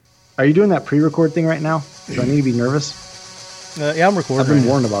Are you doing that pre-record thing right now? Do I need to be nervous? Yeah, I'm recording. I've been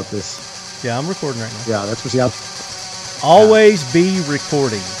right warned now. about this. Yeah, I'm recording right now. Yeah, that's what. Yeah. Always be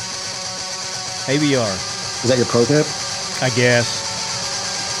recording. ABR. Is that your pro tip? I guess.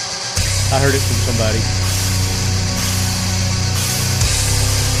 I heard it from somebody.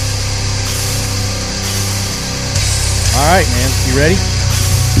 All right, man. You ready?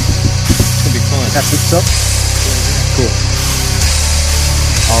 It's going to be fun. I think so. Cool.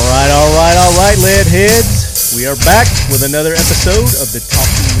 All right, lead heads. We are back with another episode of the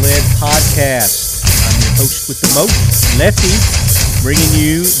Talking Lead podcast. I'm your host with the most, Lefty, bringing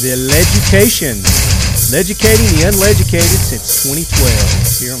you the Leducation, leducating the uneducated since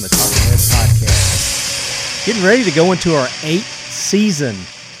 2012 here on the Talking Lead podcast. Getting ready to go into our 8th season,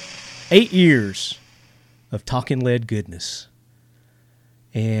 8 years of Talking Lead goodness.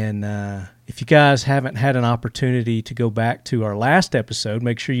 And if you guys haven't had an opportunity to go back to our last episode,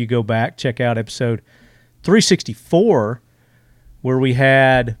 make sure you go back, check out episode 364, where we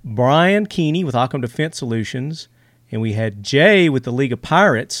had Brian Keeney with Occam Defense Solutions, and we had Jay with the League of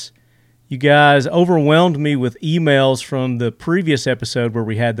Pirates. You guys overwhelmed me with emails from the previous episode where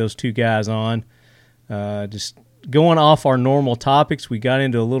we had those two guys on. Just going off our normal topics, we got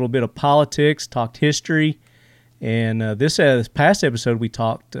into a little bit of politics, talked history, and this past episode we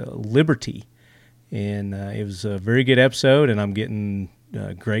talked liberty. And it was a very good episode, and I'm getting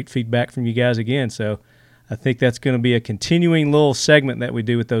great feedback from you guys again. So I think that's going to be a continuing little segment that we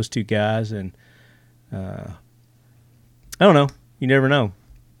do with those two guys. And I don't know. You never know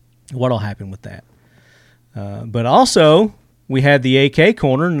what'll happen with that. But also, we had the AK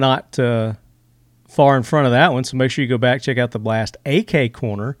Corner not far in front of that one. So make sure you go back, check out the last AK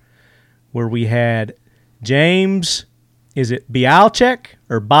Corner, where we had James, is it Bialczak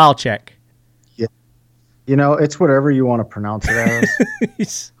or Bialczak? Yeah. You know, it's whatever you want to pronounce it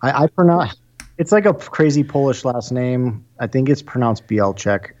as. I pronounce it's like a crazy Polish last name. I think it's pronounced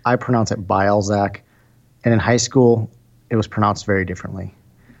Bialczak. I pronounce it Bialczak. And in high school, it was pronounced very differently.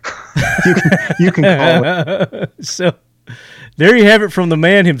 you can call it. So there you have it from the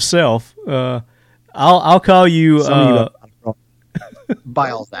man himself. I'll call you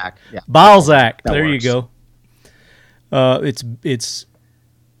Bialczak. Yeah. Bialczak. That There works. you go. It's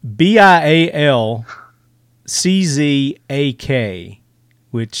Bialczak,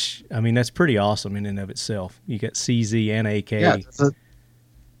 which, I mean, that's pretty awesome in and of itself. You got CZ and AK.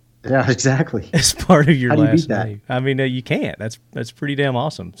 Yeah, exactly. As part of your How do you last beat that? name. I mean, you can't. That's pretty damn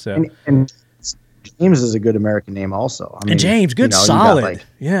awesome. So And James is a good American name also. I mean, and James, good, you got, solid. like,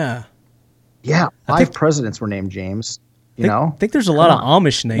 yeah. yeah, I 5 think- presidents were named James. You I know? think there's a lot of Come on.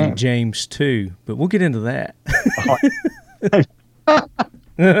 Amish named Man. James too, but we'll get into that.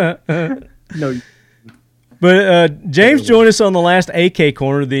 No, But James joined us on the last AK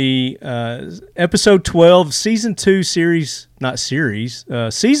Corner, the episode 12, season 2 season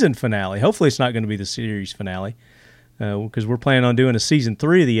finale. Hopefully it's not going to be the series finale because we're planning on doing a season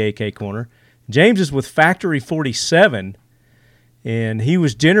 3 of the AK Corner. James is with Faktory 47, and he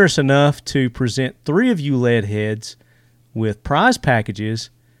was generous enough to present 3 of you lead heads with prize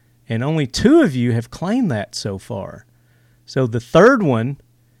packages, and only 2 of you have claimed that so far. So the third one,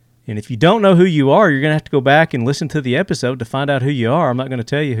 and if you don't know who you are, you're going to have to go back and listen to the episode to find out who you are. I'm not going to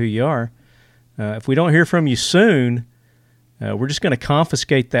tell you who you are. If we don't hear from you soon, we're just going to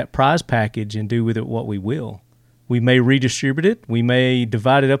confiscate that prize package and do with it what we will. We may redistribute it. We may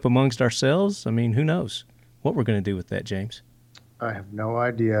divide it up amongst ourselves. I mean, who knows what we're going to do with that, James? I have no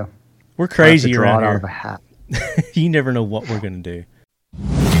idea. We're crazy I'll have to draw around it out here. of a hat. You never know what we're going to do.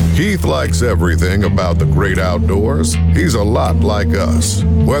 Keith likes everything about the great outdoors. He's a lot like us.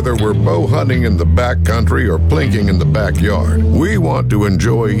 Whether we're bow hunting in the backcountry or plinking in the backyard, we want to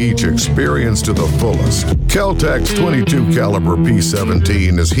enjoy each experience to the fullest. Kel-Tec's 22 caliber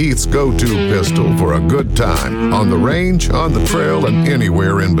P17 is Heath's go-to pistol for a good time on the range, on the trail, and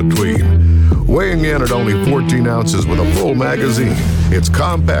anywhere in between. Weighing in at only 14 ounces with a full magazine, its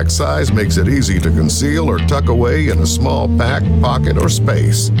compact size makes it easy to conceal or tuck away in a small pack, pocket, or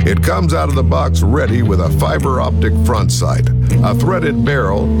space. It comes out of the box ready with a fiber optic front sight, a threaded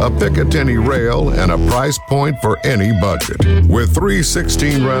barrel, a Picatinny rail, and a price point for any budget. With 3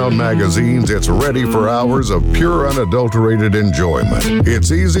 16-round magazines, it's ready for hours of pure unadulterated enjoyment.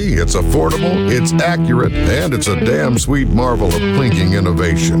 It's easy, it's affordable, it's accurate, and it's a damn sweet marvel of plinking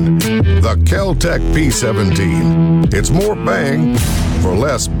innovation. The Kel-Tec P17. It's more bang for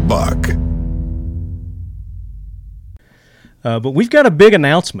less buck. But we've got a big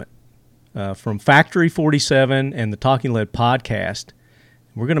announcement from Faktory 47 and the Talking Lead podcast.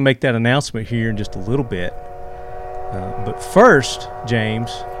 We're going to make that announcement here in just a little bit. But first,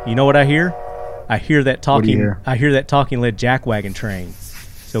 James, you know what I hear? I hear that talking. Hear? I hear that talking lead jackwagon train.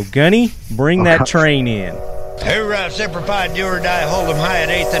 So, Gunny, bring that train in. Hoorah, Semper Fi, do or die, hold 'em high at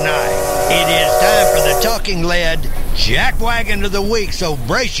 8th and I. It is time for the talking lead jackwagon of the week, so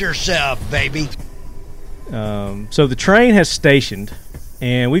brace yourself, baby. So the train has stationed,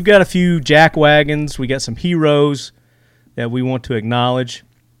 and we've got a few jackwagons. We got some heroes that we want to acknowledge.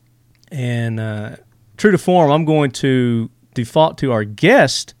 And true to form, I'm going to default to our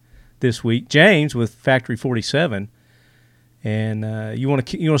guest this week, James, with Factory 47. And you want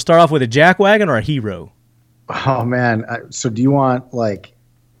to start off with a jackwagon or a hero? Oh man! So do you want like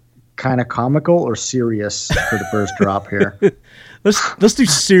kind of comical or serious for the first drop here? Let's do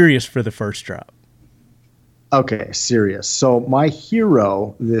serious for the first drop. Okay, serious. So my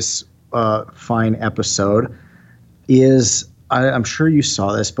hero this fine episode is, I'm sure you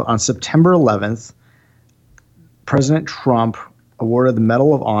saw this, but on September 11th, President Trump awarded the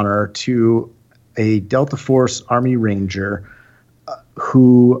Medal of Honor to a Delta Force Army Ranger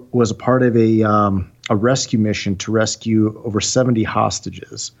who was a part of a rescue mission to rescue over 70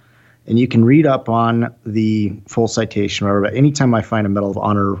 hostages. And you can read up on the full citation. But anytime I find a Medal of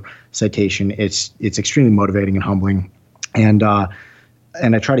Honor citation, it's extremely motivating and humbling. And I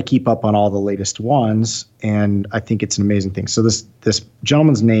try to keep up on all the latest ones, and I think it's an amazing thing. So this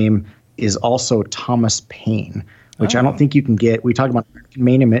gentleman's name is also Thomas Paine, which I don't think you can get. We talked about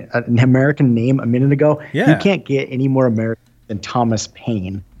an American name a minute ago. Yeah. You can't get any more American than Thomas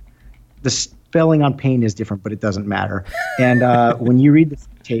Paine. The spelling on Paine is different, but it doesn't matter. And when you read the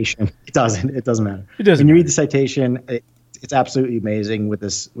citation, it doesn't matter. It doesn't. When you read the citation, it's absolutely amazing what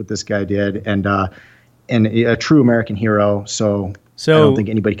this guy did, and a true American hero. So I don't think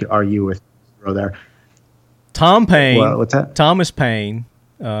anybody could argue with hero there. Tom Paine. What's that? Thomas Paine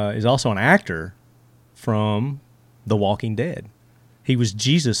is also an actor from The Walking Dead. He was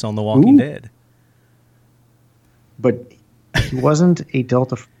Jesus on The Walking Dead. But he wasn't a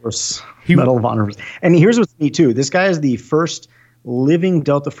Delta Force Medal of Honor. And here's what's neat, too. This guy is the first living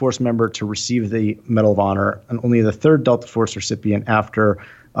Delta Force member to receive the Medal of Honor, and only the third Delta Force recipient after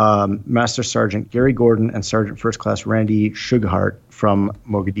Master Sergeant Gary Gordon and Sergeant First Class Randy Shughart from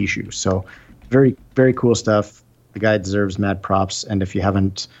Mogadishu. So very, very cool stuff. The guy deserves mad props. And if you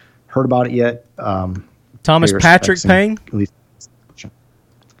haven't heard about it yet, Thomas Patrick Paine?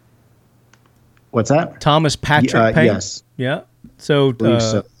 What's that? Thomas Patrick Paine? Yes. Yeah. So,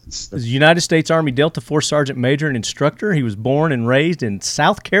 United States Army Delta Force Sergeant Major and instructor. He was born and raised in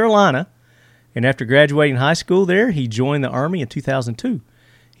South Carolina. And after graduating high school there, he joined the Army in 2002.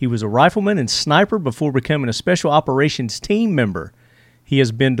 He was a rifleman and sniper before becoming a special operations team member. He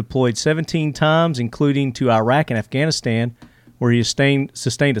has been deployed 17 times, including to Iraq and Afghanistan, where he sustained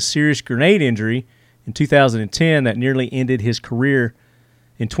a serious grenade injury in 2010 that nearly ended his career.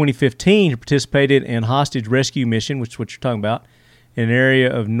 In 2015, he participated in a hostage rescue mission, which is what you're talking about, in an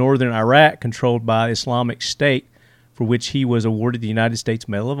area of northern Iraq controlled by Islamic State, for which he was awarded the United States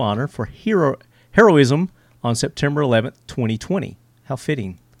Medal of Honor for heroism on September 11th, 2020. How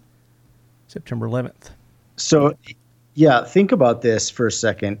fitting. September 11th. So, yeah, think about this for a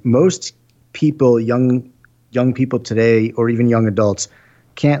second. Most people, young people today, or even young adults,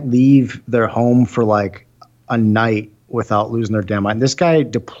 can't leave their home for like a night without losing their damn mind. This guy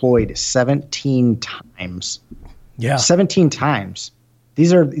deployed 17 times. Yeah. 17 times.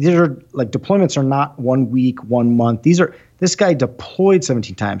 These are like deployments are not 1 week, 1 month. This guy deployed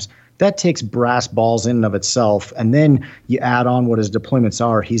 17 times. That takes brass balls in and of itself. And then you add on what his deployments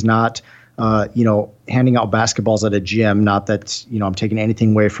are. He's not handing out basketballs at a gym. Not that, I'm taking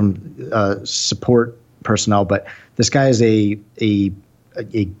anything away from support personnel, but this guy is a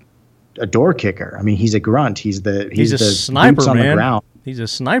door kicker. I mean, he's a grunt. He's the sniper, boots on man. the ground. He's a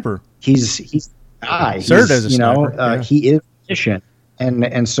sniper. He's the guy. Served as a sniper. Yeah. He is mission,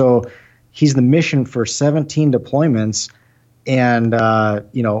 and so he's the mission for 17 deployments, and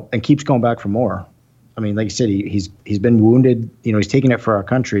and keeps going back for more. I mean, like you said, he's been wounded. He's taking it for our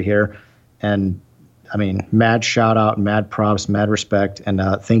country here, and I mean, mad shout out, mad props, mad respect, and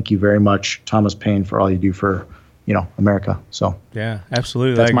thank you very much, Thomas Paine, for all you do for America. So yeah,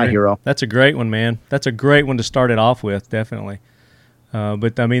 absolutely. That's my hero. That's a great one, man. That's a great one to start it off with, definitely.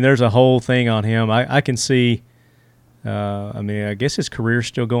 But I mean, there's a whole thing on him. I can see. I guess his career's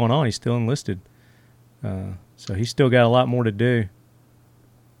still going on. He's still enlisted, so he's still got a lot more to do.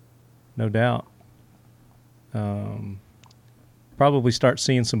 No doubt. Probably start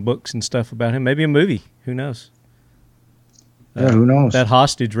seeing some books and stuff about him. Maybe a movie. Who knows? Yeah, who knows? That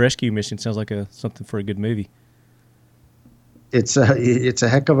hostage rescue mission sounds like something for a good movie. it's a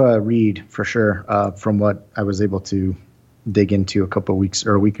heck of a read for sure. From what I was able to dig into a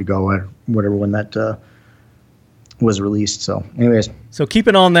week ago, or whatever, when that was released. So, anyways, so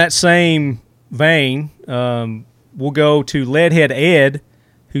keeping on that same vein, we'll go to Leadhead Ed,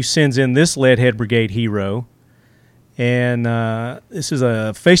 who sends in this Leadhead Brigade hero, and this is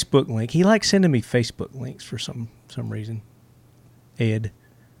a Facebook link. He likes sending me Facebook links for some reason. Ed,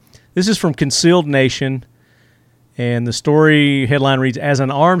 this is from Concealed Nation. And the story headline reads, "As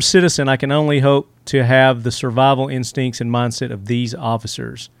an armed citizen, I can only hope to have the survival instincts and mindset of these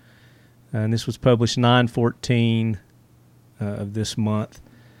officers." And this was published 9/14 of this month.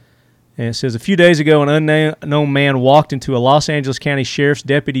 And it says, "A few days ago, an unknown man walked into a Los Angeles County Sheriff's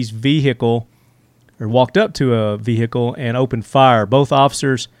deputy's vehicle, or walked up to a vehicle and opened fire. Both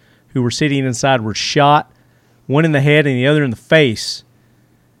officers who were sitting inside were shot, one in the head and the other in the face."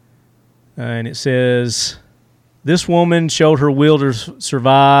 And it says, "This woman showed her will to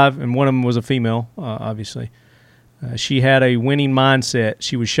survive," and one of them was a female, obviously. "She had a winning mindset.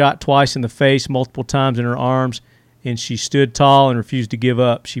 She was shot twice in the face, multiple times in her arms, and she stood tall and refused to give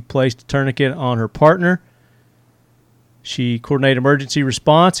up. She placed a tourniquet on her partner. She coordinated emergency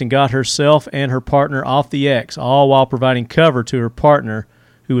response and got herself and her partner off the X, all while providing cover to her partner,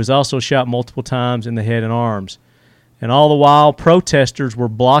 who was also shot multiple times in the head and arms. And all the while, protesters were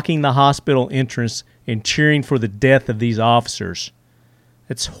blocking the hospital entrance and cheering for the death of these officers."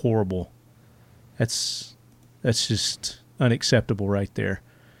 That's horrible. That's just unacceptable right there.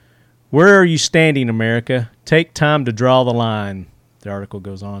 "Where are you standing, America? Take time to draw the line," the article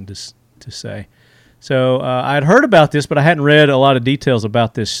goes on to say. So I'd heard about this, but I hadn't read a lot of details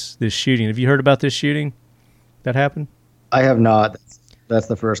about this shooting. Have you heard about this shooting that happened? I have not. That's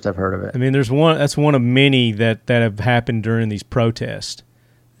the first I've heard of it. I mean, that's one of many that have happened during these protests.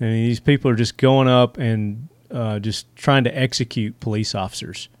 I mean, these people are just going up and just trying to execute police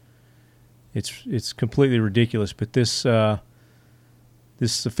officers. It's completely ridiculous. But this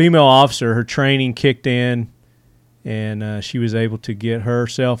female officer, her training kicked in, and she was able to get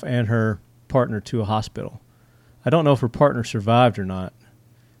herself and her partner to a hospital. I don't know if her partner survived or not.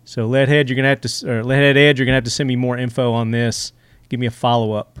 So Leadhead Ed, you're gonna have to send me more info on this. Give me a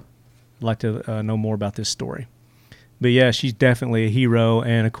follow-up. I'd like to know more about this story. But yeah, she's definitely a hero,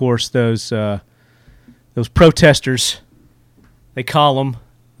 and of course those protesters, they call them.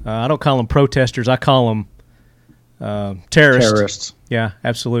 I don't call them protesters. I call them terrorists. Yeah,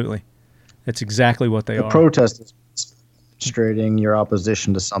 absolutely. That's exactly what they are. The protest is demonstrating your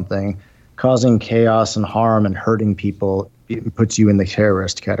opposition to something, causing chaos and harm and hurting people. It puts you in the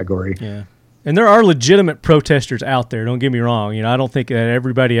terrorist category. Yeah. And there are legitimate protesters out there. Don't get me wrong. You know, I don't think that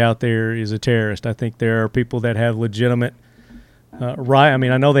everybody out there is a terrorist. I think there are people that have legitimate right. I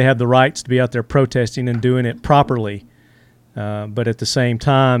mean, I know they have the rights to be out there protesting and doing it properly. But at the same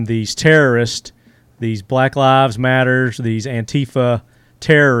time, these terrorists, these Black Lives Matters, these Antifa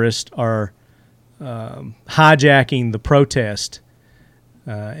terrorists are hijacking the protest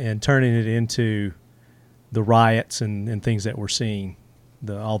and turning it into the riots and things that we're seeing,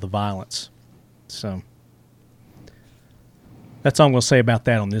 all the violence. So that's all I'm going to say about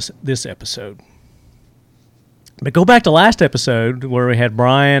that on this episode. But go back to last episode where we had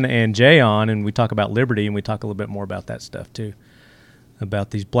Brian and Jay on, and we talk about liberty, and we talk a little bit more about that stuff too,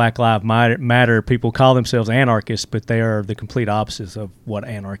 about these Black Lives Matter. People call themselves anarchists, but they are the complete opposites of what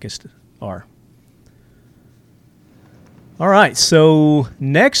anarchists are. All right, so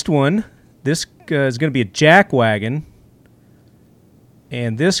next one, this is going to be a jack wagon.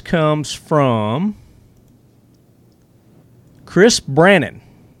 And this comes from Chris Brannon.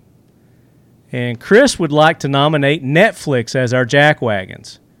 And Chris would like to nominate Netflix as our jack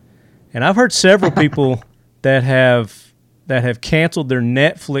wagons. And I've heard several people that have canceled their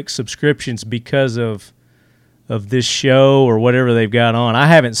Netflix subscriptions because of this show or whatever they've got on. I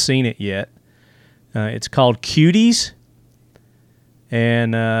haven't seen it yet. It's called Cuties.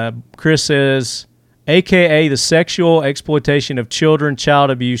 And Chris says, a.k.a. the sexual exploitation of children,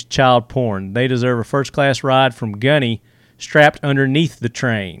 child abuse, child porn. They deserve a first-class ride from Gunny strapped underneath the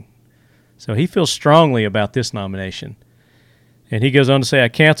train. So he feels strongly about this nomination. And he goes on to say, I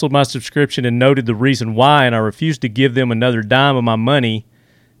canceled my subscription and noted the reason why, and I refused to give them another dime of my money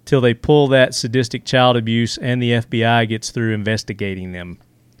till they pull that sadistic child abuse and the FBI gets through investigating them.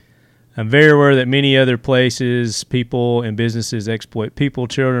 I'm very aware that many other places, people, and businesses exploit people,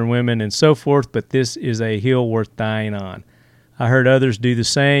 children, women, and so forth, but this is a hill worth dying on. I heard others do the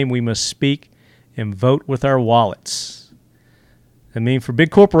same. We must speak and vote with our wallets. I mean, for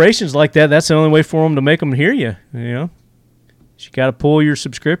big corporations like that, that's the only way for them to make them hear you, you know. You got to pull your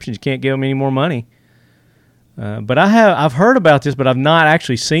subscriptions. You can't give them any more money. But I've heard about this, but I've not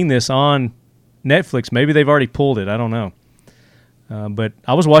actually seen this on Netflix. Maybe they've already pulled it. I don't know. But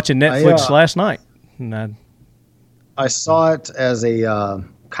I was watching Netflix last night. And I saw it as a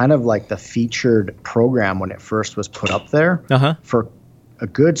kind of like the featured program when it first was put up there for a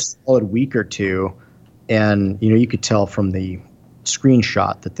good solid week or two. And, you could tell from the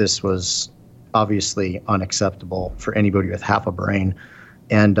screenshot that this was obviously unacceptable for anybody with half a brain.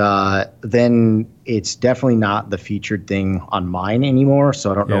 And then it's definitely not the featured thing on mine anymore.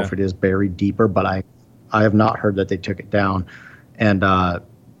 So I don't know if it is buried deeper, but I have not heard that they took it down. And I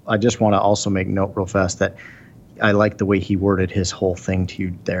just want to also make note real fast that I like the way he worded his whole thing to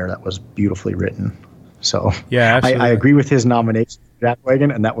you there. That was beautifully written. So I agree with his nomination, Jack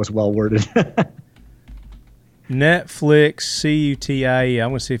Wagon, and that was well worded. Netflix, CUTIE.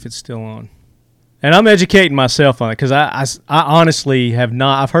 I'm going to see if it's still on. And I'm educating myself on it because I honestly have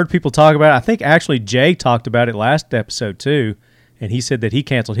not. I've heard people talk about it. I think actually Jay talked about it last episode too, and he said that he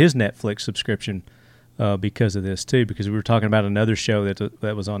canceled his Netflix subscription because of this too, because we were talking about another show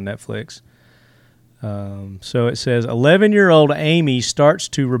that was on Netflix. So it says 11-year-old Amy starts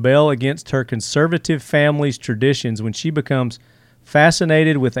to rebel against her conservative family's traditions when she becomes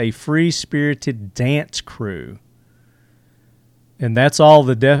fascinated with a free-spirited dance crew. And that's all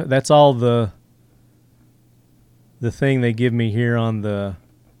the thing they give me here on the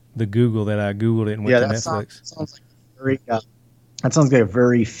Google that I Googled it and went to Netflix. That sounds like a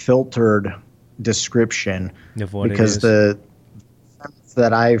very filtered description of what because it is.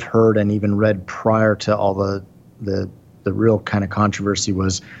 That I've heard and even read prior to all the real kind of controversy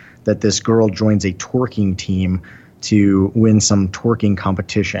was that this girl joins a twerking team to win some twerking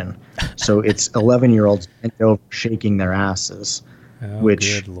competition. So it's 11-year-olds bent over shaking their asses,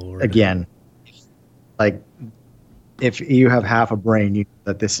 which again, like if you have half a brain, you know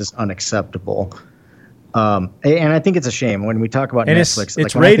that this is unacceptable. And I think it's a shame when we talk about Netflix.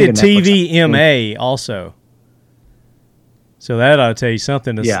 It's rated TVMA also. So that ought to tell you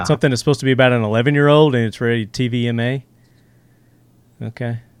something. Something that's supposed to be about an 11-year-old and it's rated TVMA.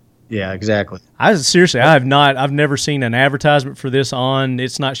 Okay. Yeah, exactly. I've never seen an advertisement for this on.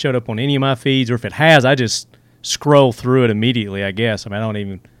 It's not showed up on any of my feeds, or if it has, I just scroll through it immediately, I guess. I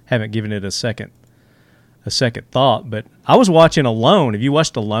mean, haven't given it a second thought. But I was watching Alone. Have you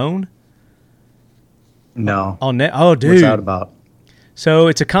watched Alone? No. Oh, dude. What's that about? So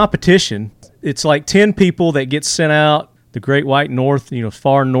it's a competition. It's like 10 people that get sent out the Great White North,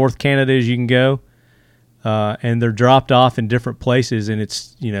 far north Canada as you can go. And they're dropped off in different places, and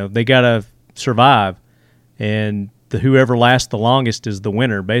it's, they got to survive. And whoever lasts the longest is the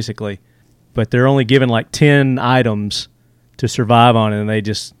winner, basically. But they're only given like 10 items to survive on, and they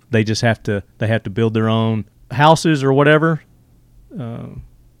have to build their own houses or whatever,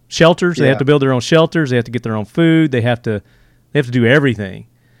 shelters. Yeah. They have to build their own shelters. They have to get their own food. They have to do everything.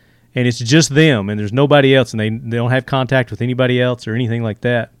 And it's just them, and there's nobody else, and they don't have contact with anybody else or anything like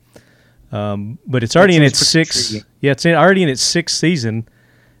that. But it's already in its sixth. Yeah, it's already in its sixth season,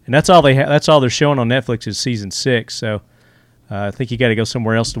 and that's all that's all they're showing on Netflix is season 6. So I think you got to go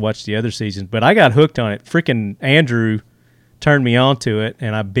somewhere else to watch the other seasons. But I got hooked on it. Freaking Andrew turned me on to it,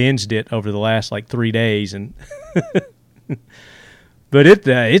 and I binged it over the last 3 days. And but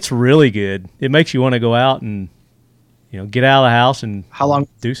it's really good. It makes you want to go out and get out of the house and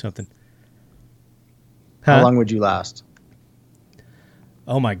do something. How long would you last?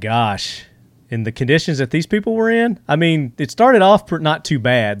 Oh my gosh. In the conditions that these people were in, I mean, it started off not too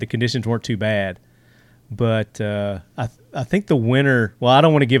bad. The conditions weren't too bad. But I think the winner, well, I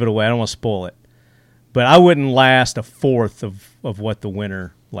don't want to give it away. I don't want to spoil it. But I wouldn't last a fourth of what the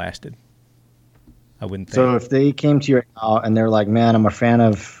winner lasted. I wouldn't think. So if they came to you now and they're like, man, I'm a fan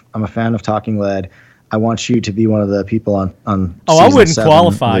of Talking Lead. I want you to be one of the people on I wouldn't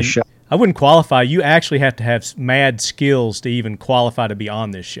qualify. I wouldn't qualify. You actually have to have mad skills to even qualify to be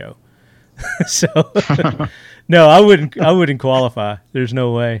on this show. So, no, I wouldn't qualify. There's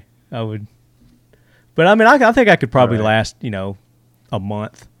no way I would. But I mean, I think I could probably last, a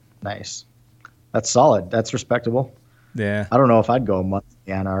month. Nice. That's solid. That's respectable. Yeah. I don't know if I'd go a month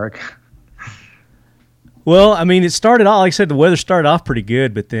in the Antarctic. Well, I mean, it started off, like I said, the weather started off pretty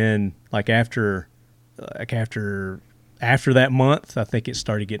good, but then after that month, I think it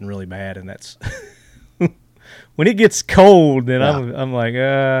started getting really bad, and that's when it gets cold. Then I'm like,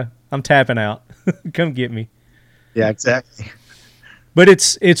 I'm tapping out. Come get me. Yeah, exactly. But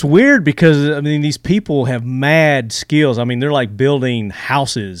it's weird because I mean these people have mad skills. I mean they're like building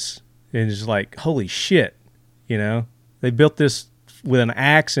houses, and it's like holy shit, they built this with an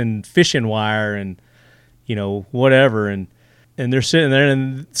axe and fishing wire and whatever, and they're sitting there,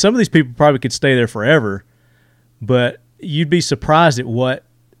 and some of these people probably could stay there forever. but you'd be surprised at what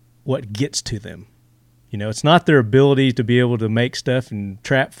gets to them. You know, it's not their ability to be able to make stuff and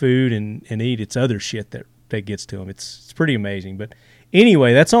trap food and eat. It's other shit that gets to them. It's pretty amazing. But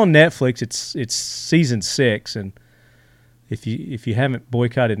anyway, that's on Netflix. It's season 6, and if you haven't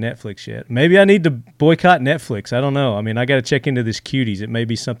boycotted Netflix yet, maybe I need to boycott Netflix. I don't know. I mean, I got to check into this Cuties. It may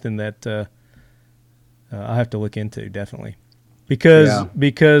be something that I'll have to look into, definitely,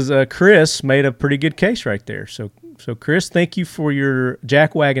 because Chris made a pretty good case right there. So Chris, thank you for your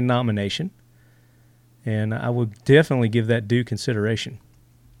Jack Wagon nomination. And I would definitely give that due consideration.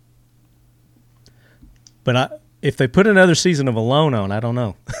 But if they put another season of Alone on, I don't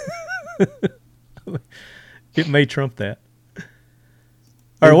know. It may trump that.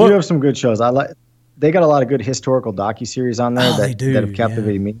 They do have some good shows. They got a lot of good historical docuseries on there that have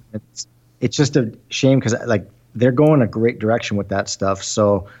captivated me. It's just a shame because they're going a great direction with that stuff.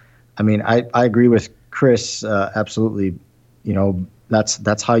 So, I mean, I agree with Chris absolutely. You know,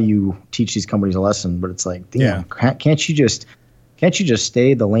 that's how you teach these companies a lesson. But it's like, damn, can't you just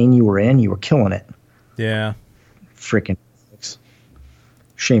stay the lane you were in? You were killing it. Yeah. Freaking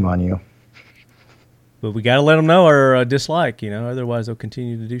shame on you. But we got to let them know our dislike, you know, otherwise they'll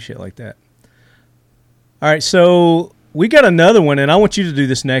continue to do shit like that. All right, so we got another one, and I want you to do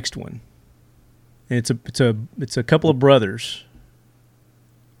this next one. And it's a couple of brothers.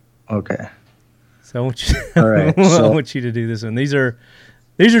 Okay. So I want you. All right. I want you to do this one. These are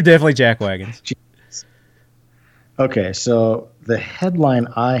definitely jack wagons. Okay, so the headline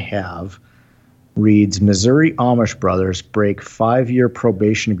I have reads: Missouri Amish brothers break 5-year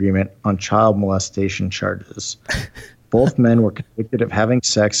probation agreement on child molestation charges. Both men were convicted of having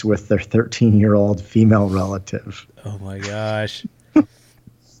sex with their 13-year-old female relative. Oh my gosh.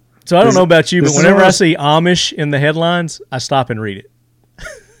 So I don't know about you, but whenever I see Amish in the headlines, I stop and read it.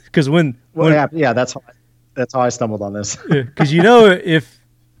 Because that's how I stumbled on this. Because you know, if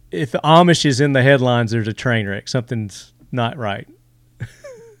Amish is in the headlines, there's a train wreck. Something's not right.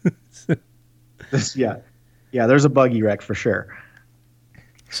 There's a buggy wreck for sure.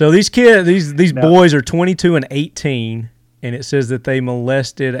 So these kids, these boys are 22 and 18, and it says that they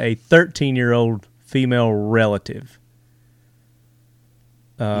molested a 13-year-old female relative.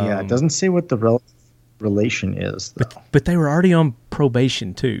 It doesn't say what the relation is, though. But they were already on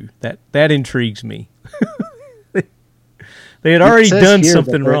probation too. That intrigues me. They had already done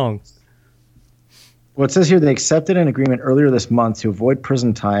something wrong. Well, it says here they accepted an agreement earlier this month to avoid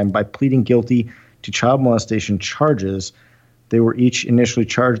prison time by pleading guilty to child molestation charges. They were each initially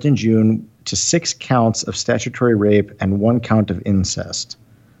charged in June to 6 counts of statutory rape and 1 count of incest.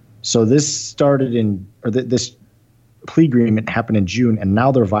 So this this plea agreement happened in June, and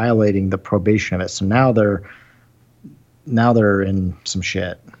now they're violating the probation of it. So now they're in some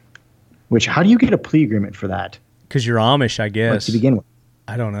shit. Which, how do you get a plea agreement for that? Because you're Amish, I guess. To begin with,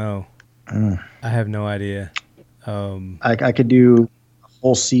 I don't know. I have no idea. I could do a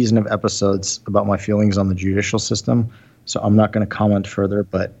whole season of episodes about my feelings on the judicial system, so I'm not going to comment further.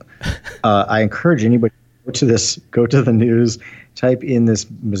 But I encourage anybody to go to the news, type in this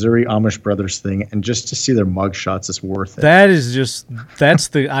Missouri Amish brothers thing, and just to see their mugshots is worth it. That's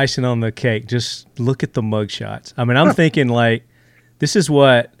the icing on the cake. Just look at the mugshots. I mean, I'm thinking like this is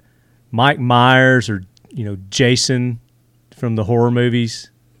what Mike Myers or Jason from the horror movies,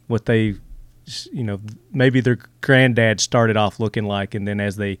 what they, maybe their granddad started off looking like, and then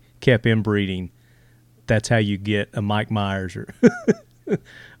as they kept inbreeding, that's how you get a Mike Myers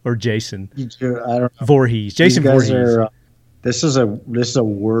or Jason. I don't know. Voorhees. Jason Voorhees. This is a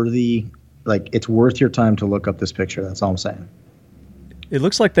worthy, it's worth your time to look up this picture. That's all I'm saying. It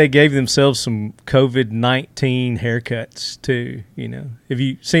looks like they gave themselves some COVID-19 haircuts too. Have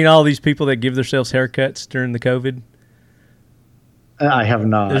you seen all these people that give themselves haircuts during the COVID? I have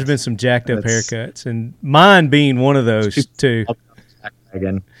not. There's been some jacked up haircuts, and mine being one of those too.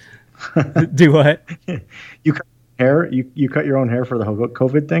 Again, do what? You cut hair? You cut your own hair for the whole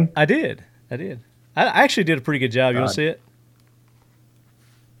COVID thing? I did. I actually did a pretty good job. You want to see it?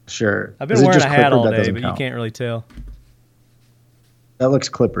 Sure. I've been wearing a hat all day, but you can't really tell. That looks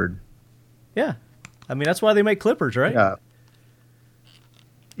clippered. Yeah. I mean, that's why they make clippers, right? Yeah.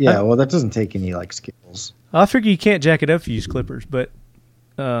 Yeah, well, that doesn't take any, skills. I figure you can't jack it up if you use clippers, but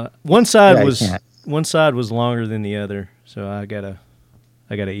one side was longer than the other, so I gotta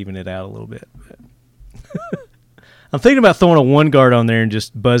even it out a little bit. I'm thinking about throwing a 1 guard on there and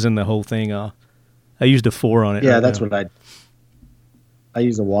just buzzing the whole thing off. I used a 4 on it. Yeah, that's what I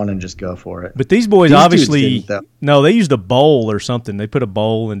use a 1 and just go for it. But these boys obviously they used a bowl or something. They put a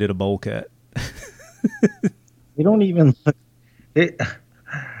bowl and did a bowl cut. You don't even.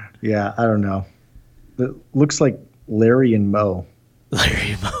 Yeah, I don't know. That looks like Larry and Moe.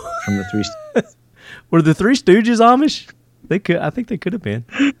 Larry and Moe. From the Three Stooges. Were the Three Stooges Amish? I think they could have been.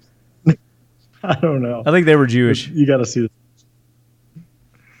 I don't know. I think they were Jewish. You got to see this.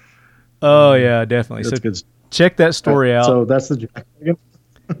 Oh yeah, definitely. That's so good. Check that story out. So that's the jack wagon.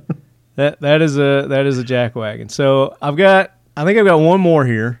 that is a jack wagon. So I think I've got one more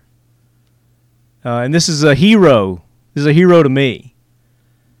here, and this is a hero. This is a hero to me.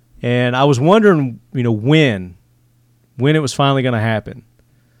 And I was wondering, when it was finally going to happen.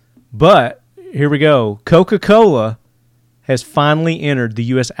 But here we go. Coca-Cola has finally entered the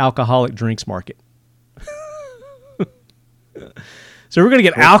U.S. alcoholic drinks market. So we're going to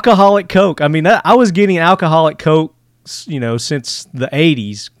get alcoholic Coke. I mean, I was getting alcoholic Coke, since the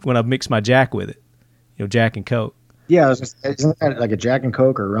 80s when I mixed my Jack with it. Jack and Coke. Yeah, isn't that like a Jack and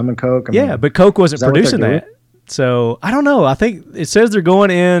Coke or rum and Coke? But Coke wasn't producing that. So I don't know. I think it says they're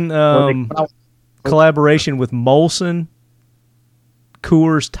going in collaboration with Molson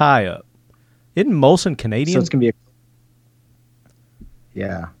Coors tie-up. Isn't Molson Canadian? So it's going to be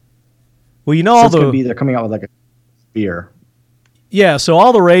yeah. Well, they're coming out with like a beer. Yeah, so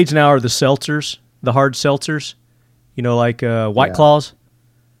all the rage now are the seltzers, the hard seltzers, like White Claws.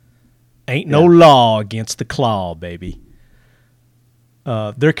 Ain't no law against the claw, baby.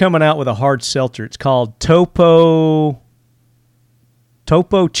 They're coming out with a hard seltzer. It's called Topo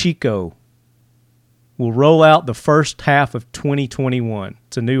Chico. Will roll out the first half of 2021.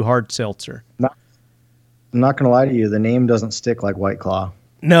 It's a new hard seltzer. I'm not going to lie to you. The name doesn't stick like White Claw.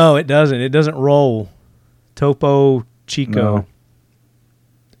 No, it doesn't. It doesn't roll. Topo Chico.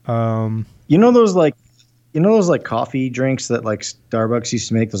 No. Those coffee drinks that like Starbucks used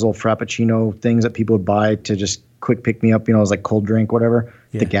to make, those old Frappuccino things that people would buy to just quick pick me up, it was like cold drink, whatever,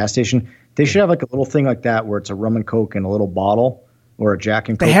 at the gas station. They should have like a little thing like that where it's a rum and Coke in a little bottle or a Jack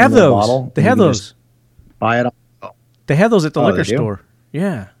and Coke in a little bottle. They have those. Buy it. They have those at the liquor store.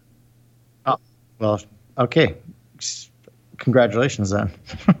 Yeah. Oh, well, okay. Congratulations then.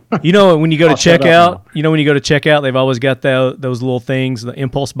 When you go to checkout, they've always got those little things, the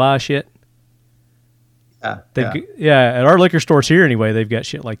impulse buy shit. Yeah. At our liquor stores here anyway, they've got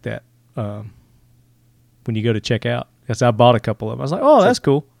shit like that. When you go to check out, because I bought a couple of them. I was like, oh, that's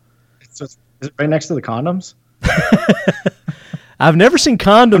cool. So is it right next to the condoms? I've never seen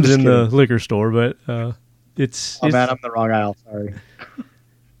condoms in the liquor store, but it's. Man, I'm in the wrong aisle. Sorry.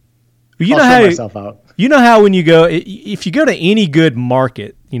 You know how when you go, if you go to any good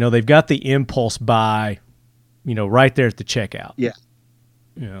market, they've got the impulse buy, right there at the checkout. Yeah.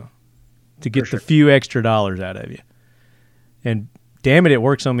 To get the few extra dollars out of you. And damn it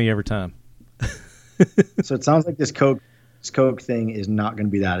works on me every time. So it sounds like this Coke thing is not going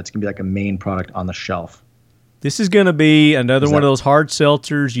to be that. It's going to be like a main product on the shelf. This is going to be another one of those hard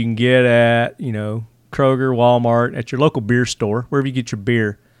seltzers you can get at, Kroger, Walmart, at your local beer store, wherever you get your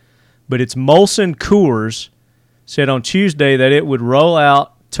beer. But it's Molson Coors said on Tuesday that it would roll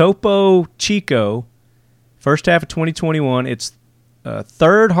out Topo Chico first half of 2021. It's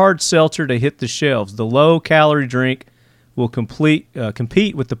third hard seltzer to hit the shelves. The low-calorie drink will compete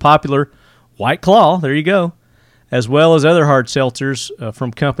with the popular White Claw, there you go, as well as other hard seltzers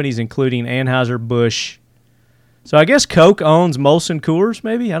from companies including Anheuser-Busch. So I guess Coke owns Molson Coors,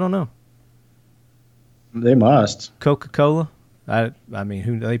 maybe? I don't know. They must. Coca-Cola? I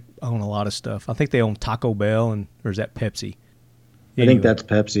mean, they own a lot of stuff. I think they own Taco Bell, or is that Pepsi? Anyway. I think that's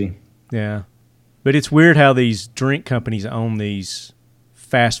Pepsi. Yeah. But it's weird how these drink companies own these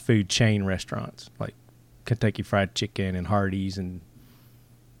fast food chain restaurants, like Kentucky Fried Chicken and Hardee's and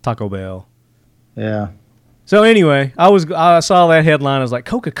Taco Bell. Yeah. So anyway, I saw that headline. I was like,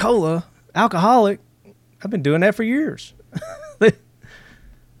 Coca-Cola, alcoholic. I've been doing that for years.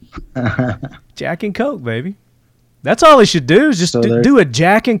 Jack and Coke, baby. That's all they should do is just do a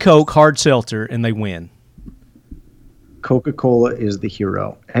Jack and Coke hard seltzer, and they win. Coca-Cola is the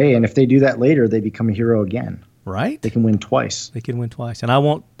hero. Hey, and if they do that later, they become a hero again. Right? They can win twice. They can win twice. And I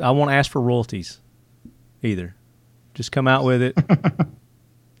won't ask for royalties either. Just come out with it.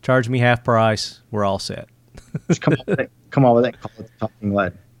 Charge me half price. We're all set. Just come on with it. Call it Talking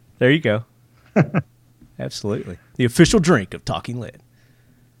Lead. There you go. Absolutely. The official drink of Talking Lead.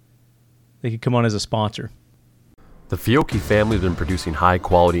 They could come on as a sponsor. The Fiocchi family has been producing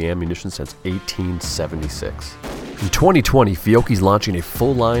high-quality ammunition since 1876. In 2020, Fiocchi's launching a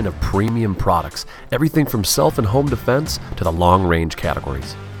full line of premium products, everything from self and home defense to the long-range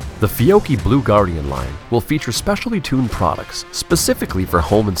categories. The Fiocchi Blue Guardian line will feature specially tuned products specifically for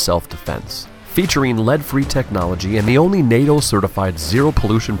home and self-defense, featuring lead-free technology and the only NATO-certified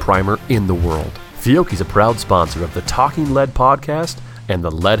zero-pollution primer in the world. Fiocchi's a proud sponsor of the Talking Lead podcast and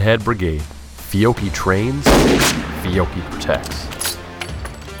the Leadhead Brigade. Fiocchi trains, Fiocchi protects.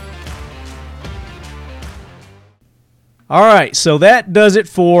 All right, so that does it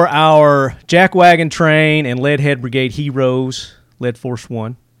for our Jackwagon Train and Leadhead Brigade Heroes, Lead Force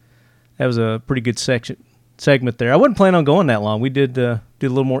 1. That was a pretty good segment there. I wasn't planning on going that long. We did a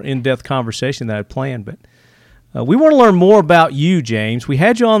little more in-depth conversation than I planned, but we want to learn more about you, James. We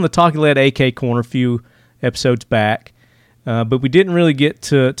had you on the Talking Lead AK Corner a few episodes back, but we didn't really get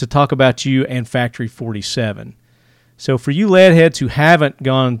to talk about you and Factory 47. So for you leadheads who haven't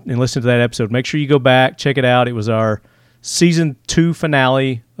gone and listened to that episode, make sure you go back, check it out. It was our Season 2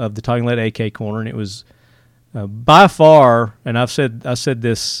 finale of the Talking Lead AK Corner, and it was by far, and I've said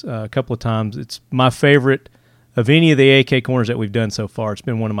this a couple of times, it's my favorite of any of the AK Corners that we've done so far. It's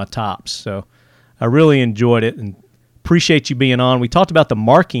been one of my tops, so I really enjoyed it and appreciate you being on. We talked about the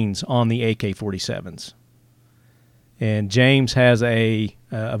markings on the AK-47s, and James has a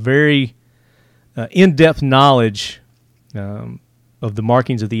very in-depth knowledge of the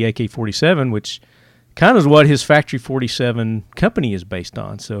markings of the AK-47, which kind of is what his Factory 47 company is based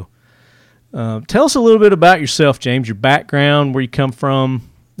on. So tell us a little bit about yourself, James, your background, where you come from,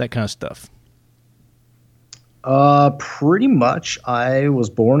 that kind of stuff. Pretty much. I was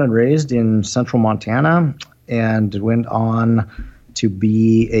born and raised in central Montana and went on to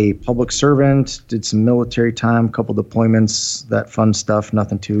be a public servant, did some military time, a couple deployments, that fun stuff,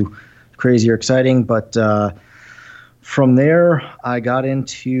 nothing too crazy or exciting, but from there, I got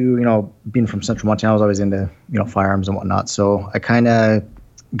into, being from central Montana, I was always into, firearms and whatnot. So I kind of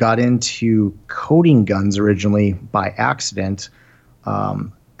got into coating guns originally by accident.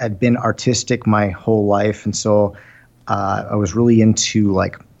 I'd been artistic my whole life. And so I was really into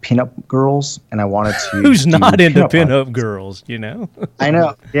like pinup girls, and I wanted to. Who's not into pinup girls, I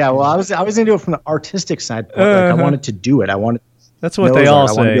know. Yeah. Well, I was into it from the artistic side. Like I wanted to do it. That's what they all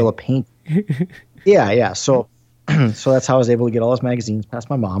say. I want to be able to paint. Yeah. So that's how I was able to get all those magazines past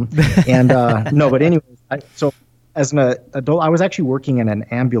my mom. And but anyways, so as an adult, I was actually working in an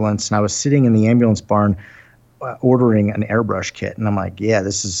ambulance, and I was sitting in the ambulance barn ordering an airbrush kit. And I'm like, yeah,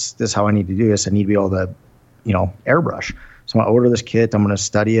 this is how I need to do this. I need to be able to, airbrush. So I'm going to order this kit. I'm going to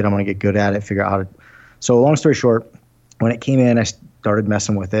study it. I'm going to get good at it, figure out how to. So long story short, when it came in, I started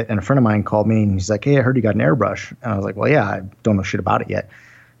messing with it. And a friend of mine called me, and he's like, hey, I heard you got an airbrush. And I was like, well, yeah, I don't know shit about it yet.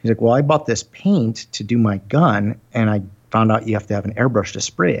 He's like, well, I bought this paint to do my gun, and I found out you have to have an airbrush to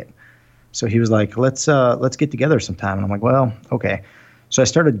spray it. So he was like, let's get together sometime. And I'm like, well, okay. So I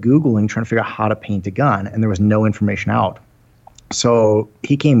started Googling, trying to figure out how to paint a gun, and there was no information out. So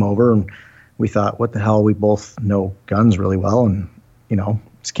he came over, and we thought, what the hell? We both know guns really well, and,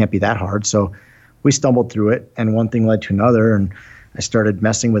 this can't be that hard. So we stumbled through it, and one thing led to another, and I started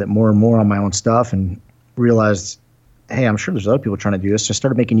messing with it more and more on my own stuff and realized, hey, I'm sure there's other people trying to do this. So I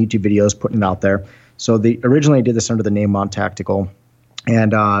started making YouTube videos, putting it out there. So originally I did this under the name Mon Tactical,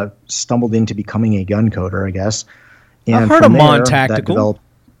 and stumbled into becoming a gun coder, I guess. And I've heard of Mon Tactical.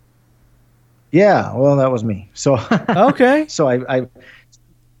 Yeah, well, that was me. So okay. So I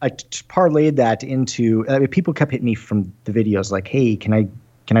parlayed that into people kept hitting me from the videos like, hey, can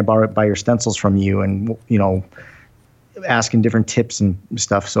I buy your stencils from you, and asking different tips and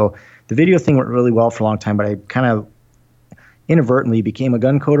stuff. So the video thing went really well for a long time, but I kind of inadvertently became a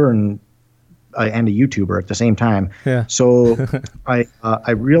gun coder and a YouTuber at the same time. Yeah. So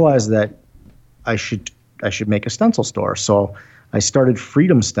I realized that I should make a stencil store. So I started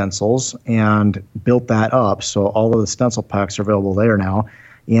Freedom Stencils and built that up. So all of the stencil packs are available there now,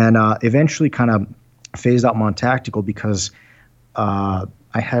 and eventually kind of phased out Mon Tactical because I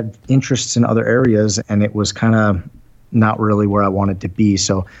had interests in other areas, and it was kind of not really where I wanted to be.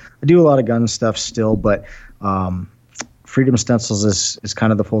 So I do a lot of gun stuff still, but Freedom Stencils is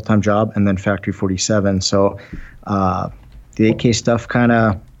kind of the full-time job, and then Factory 47. So the AK stuff kind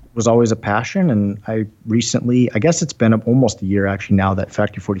of was always a passion, and I recently, I guess it's been almost a year actually now that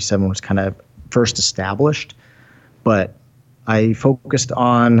Factory 47 was kind of first established, but I focused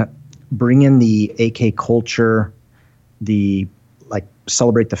on bringing the AK culture,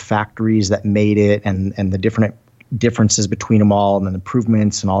 celebrate the factories that made it, and the differences between them all, and the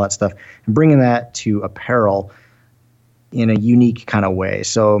improvements and all that stuff, and bringing that to apparel in a unique kind of way.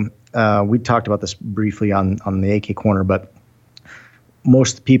 So we talked about this briefly on the AK Corner, but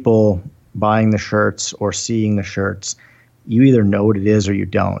most people buying the shirts or seeing the shirts you either know what it is or you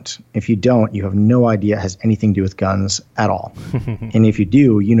don't. If you don't, you have no idea it has anything to do with guns at all. And if you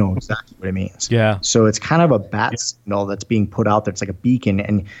do, you know exactly what it means. Yeah. So it's kind of a bat signal that's being put out there. It's like a beacon.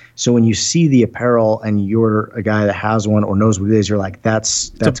 And so when you see the apparel and you're a guy that has one or knows what it is, you're like,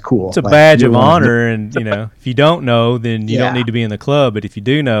 that's cool. It's a badge of honor. And, if you don't know, then you don't need to be in the club. But if you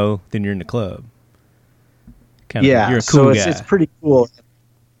do know, then you're in the club. You're a cool guy. It's pretty cool.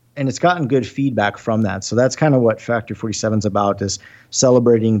 And it's gotten good feedback from that. So that's kind of what Factory 47 is about, is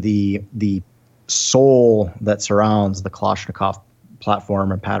celebrating the soul that surrounds the Kalashnikov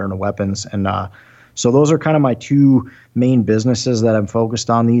platform and pattern of weapons. And so those are kind of my two main businesses that I'm focused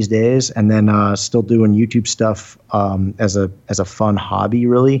on these days. And then still doing YouTube stuff as a fun hobby,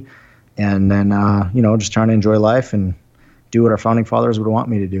 really. And then, just trying to enjoy life and do what our founding fathers would want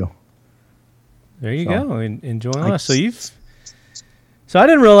me to do. There you go. Enjoy life. So I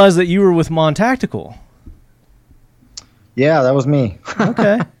didn't realize that you were with Mon Tactical. Yeah, that was me.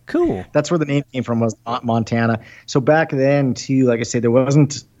 Okay, cool. That's where the name came from, was Montana. So back then, too, like I said,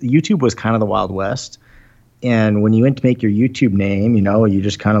 YouTube was kind of the Wild West. And when you went to make your YouTube name, you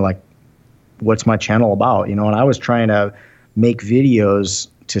just kind of like, what's my channel about? And I was trying to make videos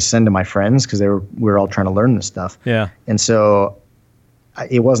to send to my friends because we were all trying to learn this stuff. Yeah. And so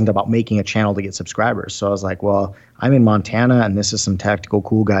it wasn't about making a channel to get subscribers. So I was like, well, I'm in Montana and this is some tactical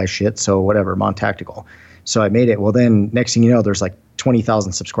cool guy shit. So whatever, Mon Tactical. So I made it. Well, then next thing you know, there's like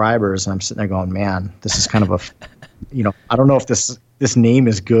 20,000 subscribers. And I'm sitting there going, man, this is kind of I don't know if this name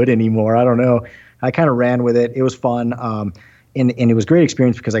is good anymore. I don't know. I kind of ran with it. It was fun. And it was a great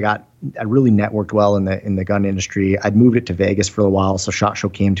experience because I really networked well in the gun industry. I'd moved it to Vegas for a while. So SHOT Show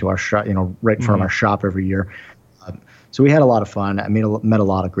came to our shop, right in front of our shop every year. So we had a lot of fun. I met a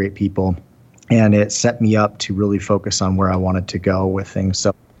lot of great people, and it set me up to really focus on where I wanted to go with things.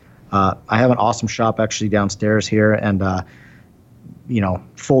 So I have an awesome shop actually downstairs here, and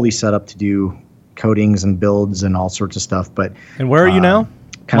fully set up to do coatings and builds and all sorts of stuff. And where are you now?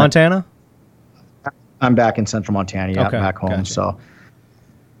 Montana? I'm back in central Montana, back home. Gotcha. So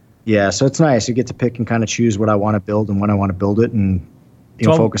yeah, so it's nice. You get to pick and kind of choose what I want to build and when I want to build it, and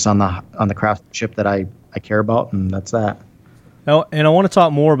focus on the craftsmanship that I care about, and that's that. Oh, and I want to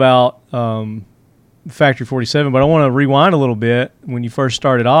talk more about Factory 47, but I want to rewind a little bit. When you first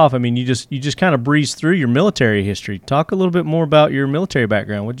started off, I mean, you just kind of breezed through your military history. Talk a little bit more about your military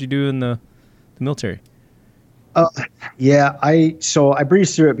background. What did you do in the military? I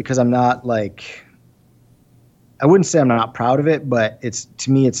breezed through it because I'm not like, I wouldn't say I'm not proud of it, but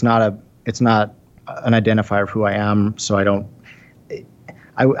to me it's not an identifier of who I am. So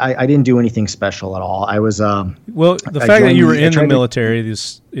I didn't do anything special at all. I was the fact that you were in the military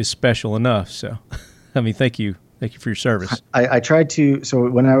is special enough. So, I mean, thank you for your service. I tried to. So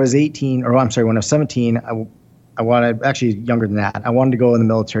when I was 18, when I was 17, I wanted, actually younger than that, I wanted to go in the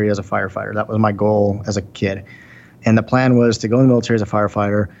military as a firefighter. That was my goal as a kid, and the plan was to go in the military as a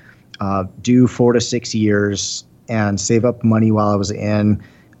firefighter, do 4 to 6 years, and save up money while I was in,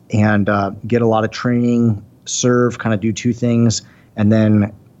 and get a lot of training, serve, kind of do 2 things. And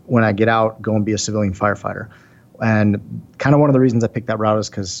then when I get out, go and be a civilian firefighter. And kind of one of the reasons I picked that route is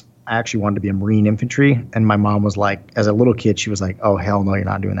because I actually wanted to be a Marine infantry. And my mom was like, as a little kid, she was like, oh, hell no, you're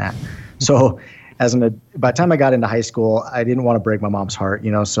not doing that. So by the time I got into high school, I didn't want to break my mom's heart,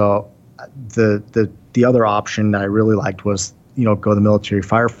 So the other option that I really liked was, go the military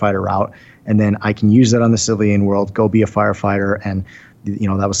firefighter route. And then I can use that on the civilian world, go be a firefighter. And,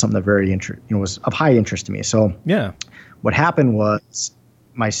 that was something that was of high interest to me. So yeah. What happened was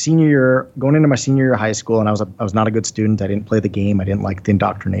my senior year, going into my senior year of high school, and I was not a good student. I didn't play the game. I didn't like the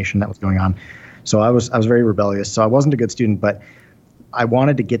indoctrination that was going on. So I was very rebellious. So I wasn't a good student, but I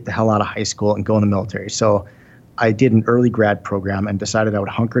wanted to get the hell out of high school and go in the military. So I did an early grad program and decided I would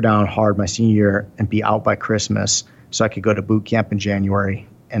hunker down hard my senior year and be out by Christmas so I could go to boot camp in January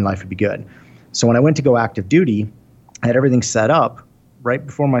and life would be good. So when I went to go active duty, I had everything set up right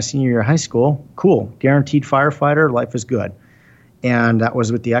before my senior year of high school. Cool, guaranteed firefighter, life is good. And that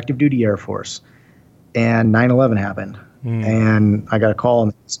was with the active duty Air Force. And 9/11 happened. And I got a call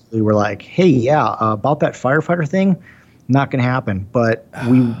and they were like, hey, about that firefighter thing, not going to happen. But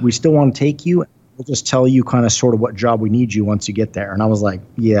we still want to take you. We'll just tell you kind of sort of what job we need you once you get there. And I was like,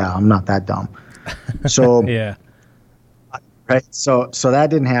 yeah, I'm not that dumb. So yeah. Right. So that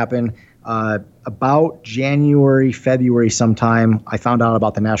didn't happen. About January, February sometime, I found out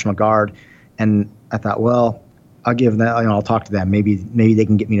about the National Guard, and I thought, well, I'll give them, I'll talk to them. Maybe they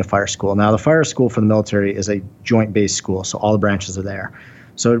can get me to fire school. Now, the fire school for the military is a joint-based school, so all the branches are there.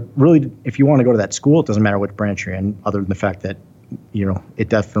 So really, if you want to go to that school, it doesn't matter which branch you're in, other than the fact that it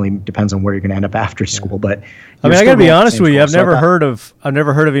definitely depends on where you're going to end up after school. But I got to be honest with you. I've never heard of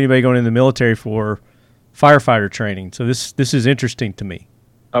anybody going in the military for firefighter training. So this is interesting to me.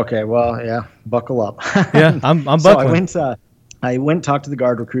 Okay, well, yeah, buckle up. Yeah, I'm buckling. So I went and talked to the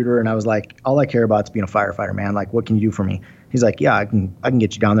guard recruiter, and I was like, all I care about is being a firefighter, man. Like, what can you do for me? He's like, yeah, I can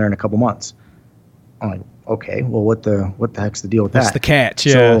get you down there in a couple months. I'm like, okay, well, what the heck's the deal with that? That's the catch,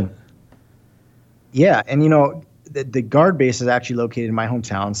 yeah. So, yeah, and the guard base is actually located in my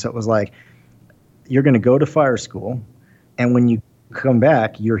hometown, so it was like, you're going to go to fire school, and when you come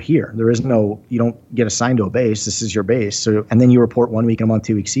back, you're here. You don't get assigned to a base. This is your base. So, and then you report 1 week a month,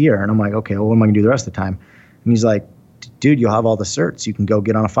 2 weeks a year. And I'm like, okay, well, what am I going to do the rest of the time? And he's like, dude, you'll have all the certs. You can go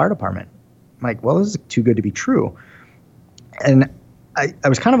get on a fire department. I'm like, well, this is too good to be true. And I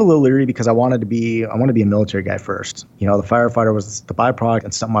was kind of a little leery because I want to be a military guy first. The firefighter was the byproduct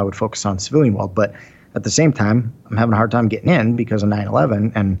and something I would focus on in the civilian world. But at the same time, I'm having a hard time getting in because of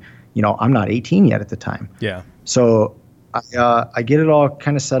 9/11, and I'm not 18 yet at the time. Yeah. So I get it all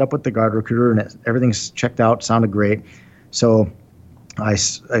kind of set up with the guard recruiter, and everything's checked out. Sounded great. So I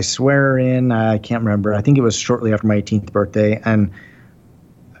swear in. I can't remember. I think it was shortly after my 18th birthday, and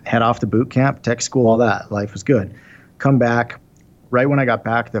head off to boot camp, tech school, all that. Life was good. Come back. Right when I got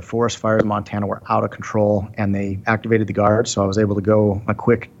back, the forest fires in Montana were out of control, and they activated the guard. So I was able to go a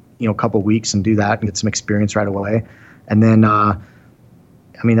quick, couple weeks and do that and get some experience right away. And then, that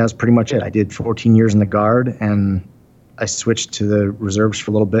was pretty much it. I did 14 years in the guard, and I switched to the reserves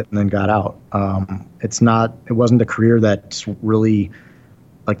for a little bit and then got out. It wasn't a career that's really,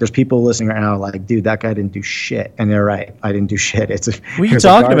 like, there's people listening right now like, dude, that guy didn't do shit. And they're right. I didn't do shit. What are you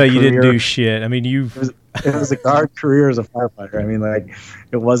talking about? You didn't do shit. I mean, it was a guard career as a firefighter. I mean, like,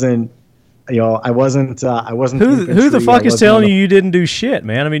 it wasn't, I wasn't. Who the fuck is telling you didn't do shit,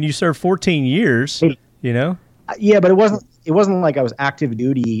 man? I mean, you served 14 years, Yeah, but it wasn't like I was active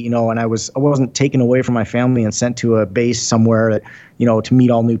duty, and I wasn't taken away from my family and sent to a base somewhere that, to meet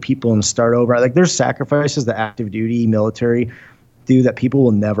all new people and start over. Like, there's sacrifices that active duty military do that people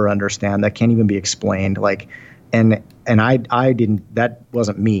will never understand, that can't even be explained. Like, and I didn't. That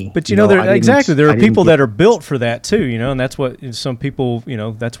wasn't me. But there are people that are built for that too, and that's what some people,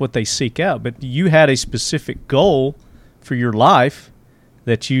 that's what they seek out. But you had a specific goal for your life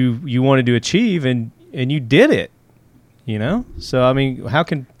that you wanted to achieve, and you did it. So I mean, how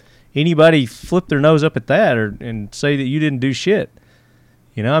can anybody flip their nose up at that and say that you didn't do shit?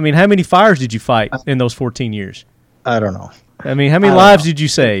 I mean, how many fires did you fight in those 14 years? I don't know. I mean, how many lives did you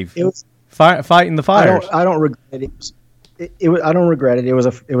save? It was fighting the fires. I don't regret it. I don't regret it. It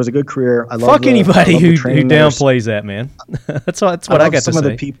was a good career. I Fuck anybody who downplays that, man. That's what I got to say.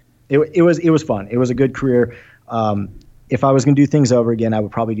 The people. It was fun. It was a good career. If I was going to do things over again, I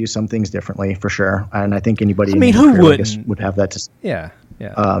would probably do some things differently for sure. And I think anybody who wouldn't would have that to say. Yeah.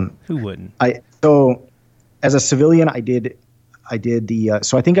 Who wouldn't? So as a civilian, I did the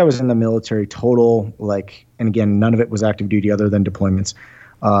so I think I was in the military total, like, and again, none of it was active duty other than deployments.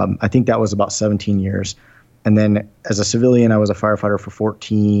 I think that was about 17 years. And then as a civilian, I was a firefighter for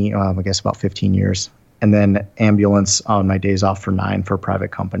about 15 years. And then ambulance on my days off for 9 for a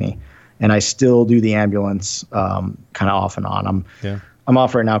private company. And I still do the ambulance kind of off and on. I'm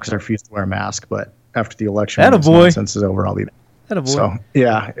off right now because I refuse to wear a mask. But after the election, nonsense is over, I'll be back. So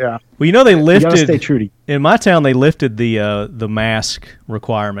yeah. Well, they lifted. You gotta stay true to in my town. They lifted the mask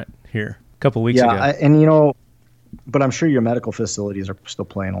requirement here a couple of weeks ago. And but I'm sure your medical facilities are still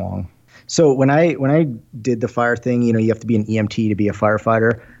playing along. So when I did the fire thing, you have to be an EMT to be a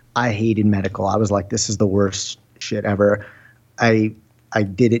firefighter. I hated medical. I was like, this is the worst shit ever. I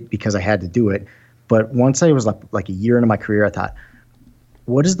did it because I had to do it. But once I was like a year into my career, I thought,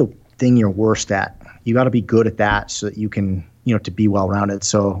 what is the thing you're worst at? You got to be good at that so that you can, to be well-rounded.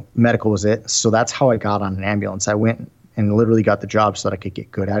 So medical was it. So that's how I got on an ambulance. I went and literally got the job so that I could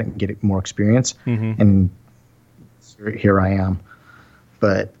get good at it and get more experience. Mm-hmm. And here I am.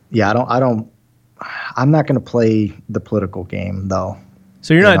 But yeah, I'm not going to play the political game though.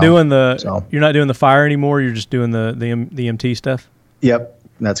 So you're not doing the fire anymore. You're just doing the EMT stuff. Yep,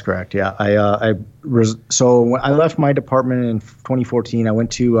 that's correct. Yeah, so when I left my department in 2014, I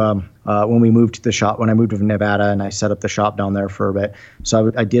went to when we moved to the shop. When I moved to Nevada, and I set up the shop down there for a bit.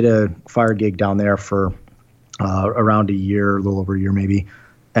 So I did a fire gig down there for around a year, a little over a year maybe.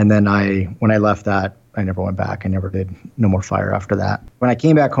 And then when I left that, I never went back. I never did no more fire after that. When I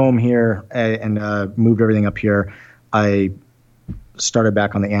came back home here and moved everything up here, I started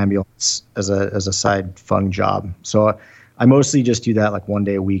back on the ambulance as a side fun job. So I mostly just do that like one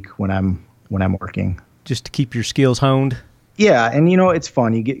day a week when I'm working. Just to keep your skills honed? Yeah, and it's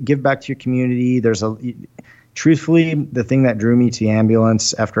fun. You give back to your community. truthfully, the thing that drew me to the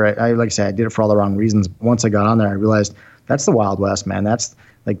ambulance after I like I said, I did it for all the wrong reasons. Once I got on there, I realized that's the Wild West, man. That's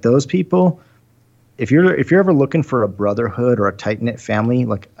like those people. If you're ever looking for a brotherhood or a tight knit family,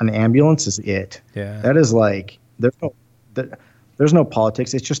 like an ambulance is it. Yeah. That is like there's no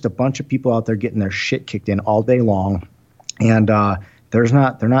politics. It's just a bunch of people out there getting their shit kicked in all day long, and they're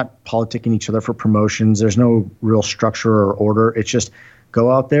not politicking each other for promotions. There's no real structure or order. It's just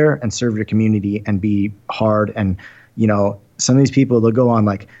go out there and serve your community and be hard. And some of these people, they'll go on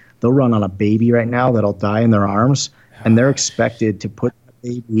they'll run on a baby right now that'll die in their arms, and they're expected to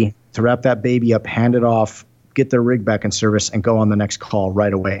wrap that baby up, hand it off, get their rig back in service, and go on the next call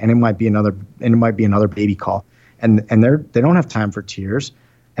right away. And it might be another baby call, and they don't have time for tears,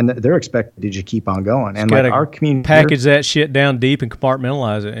 and they're expected to just keep on going. And our community package that shit down deep and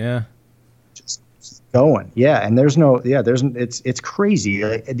compartmentalize it. Yeah, just going. Yeah, and it's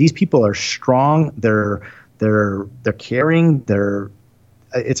crazy. These people are strong. They're caring.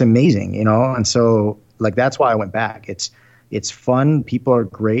 It's amazing, and so that's why I went back. It's fun. People are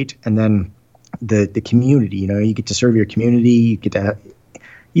great. And then the community, you get to serve your community.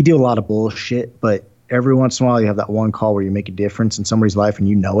 You do a lot of bullshit, but every once in a while you have that one call where you make a difference in somebody's life and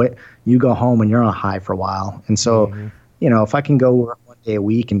you know it. You go home and you're on a high for a while. And so, if I can go work one day a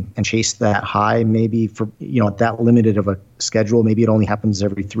week and chase that high, maybe for, that limited of a schedule, maybe it only happens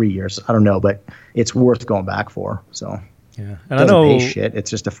every 3 years. I don't know, but it's worth going back for. So. Yeah, and I know pay shit. It's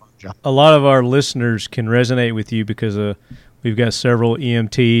just a fun job. A lot of our listeners can resonate with you because we've got several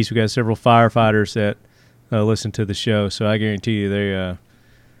EMTs, we've got several firefighters that listen to the show. So I guarantee you,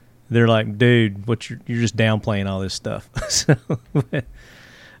 they're like, dude, you're just downplaying all this stuff. So,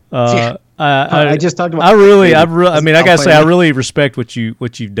 I just talked about. I gotta say, I really respect what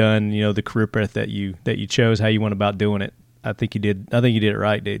you've done. The career path that you chose, how you went about doing it. I think you did it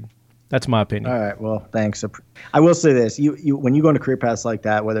right, dude. That's my opinion. All right. Well, thanks. I will say this: you when you go into career paths like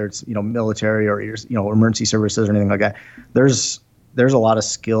that, whether it's military or emergency services or anything like that, there's a lot of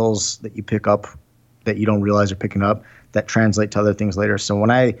skills that you pick up that you don't realize you're picking up that translate to other things later. So when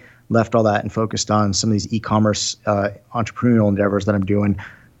I left all that and focused on some of these e-commerce entrepreneurial endeavors that I'm doing,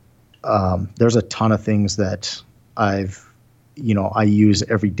 there's a ton of things that I use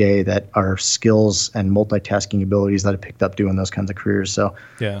every day that are skills and multitasking abilities that I picked up doing those kinds of careers. So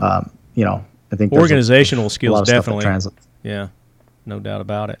yeah. I think organizational skills definitely. Yeah, no doubt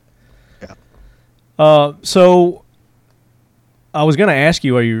about it. Yeah. So I was going to ask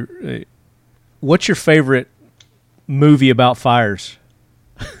you, what's your favorite movie about fires?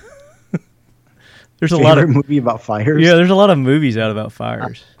 There's a lot of movie about fires. Yeah, there's a lot of movies out about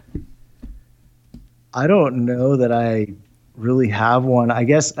fires. I don't know that I really have one. I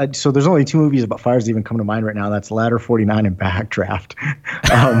guess so. There's only two movies about fires that even come to mind right now. That's Ladder 49 and Backdraft.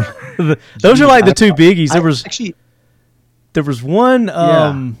 Those are like the two biggies. There was one.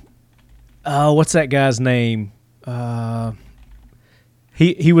 What's that guy's name?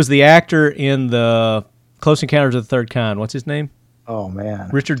 He was the actor in the Close Encounters of the Third Kind. What's his name? Oh man,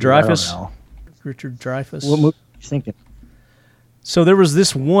 Richard Dreyfuss. Richard Dreyfuss. What movie are you thinking? So there was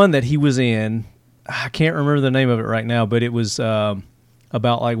this one that he was in. I can't remember the name of it right now, but it was about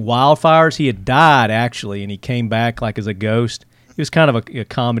wildfires. He had died actually, and he came back as a ghost. It was kind of a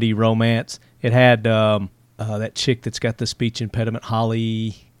comedy romance. It had that chick that's got the speech impediment,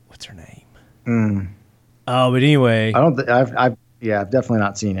 Holly. What's her name? Oh, but anyway, I've definitely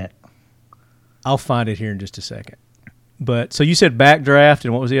not seen it. I'll find it here in just a second. But so you said Backdraft,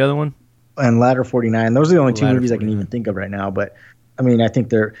 and what was the other one? And Ladder 49. Those are the only two movies 49. I can even think of right now. But I think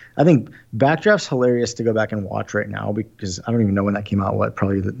Backdraft's hilarious to go back and watch right now because I don't even know when that came out. What,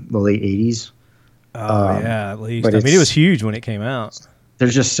 probably the late 80s? Yeah, at least. It was huge when it came out.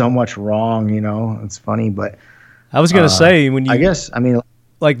 There's just so much wrong, It's funny, but I was going to say when you,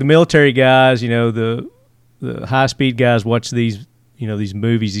 like the military guys, the high speed guys watch these, these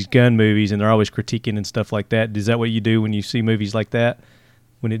movies, these gun movies, and they're always critiquing and stuff like that. Is that what you do when you see movies like that?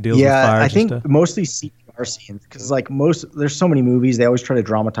 When it deals with fires and stuff? I think mostly CPR scenes because there's so many movies, they always try to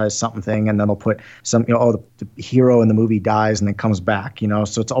dramatize something and then they'll put some, the hero in the movie dies and then comes back,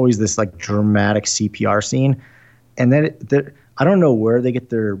 so it's always this dramatic CPR scene. And then I don't know where they get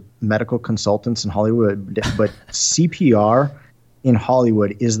their medical consultants in Hollywood, but CPR in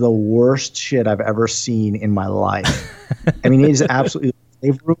Hollywood is the worst shit I've ever seen in my life. It is absolutely,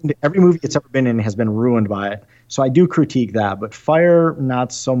 they've ruined every movie it's ever been in has been ruined by it. So I do critique that, but fire,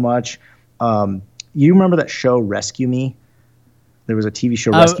 not so much. You remember that show Rescue Me? There was a TV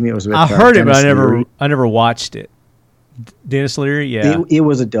show Rescue Me. It was with I heard it, but I never watched it. Dennis Leary, yeah. It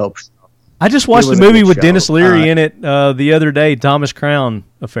was a dope show. I just watched a movie with Dennis Leary in it the other day, Thomas Crown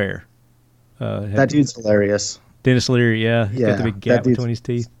Affair. That dude's hilarious. Dennis Leary, yeah. He's got the big gap between his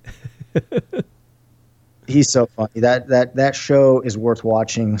teeth. He's so funny. That show is worth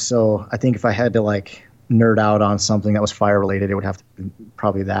watching. So I think if I had to like nerd out on something that was fire related, it would have to be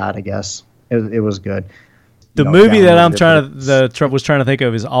probably that, I guess. It was good. The movie that I'm was trying to think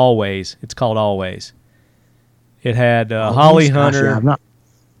of is Always. It's called Always. It had Holly Hunter,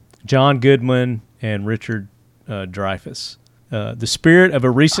 John Goodman, and Richard Dreyfuss. The spirit of a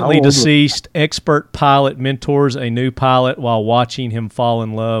recently deceased expert pilot mentors a new pilot while watching him fall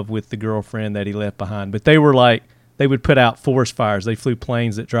in love with the girlfriend that he left behind. But they would put out forest fires. They flew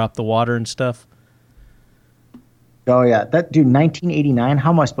planes that dropped the water and stuff. Oh, yeah. That dude, 1989,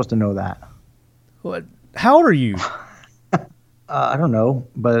 how am I supposed to know that? What? How old are you? I don't know,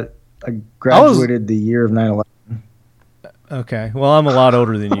 but I graduated the year of 9/11. Okay. Well, I'm a lot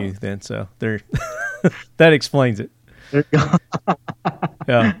older than you then, so that explains it. There you go.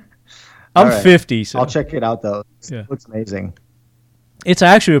 Yeah. I'm right. 50, so I'll check it out though. It looks amazing. It's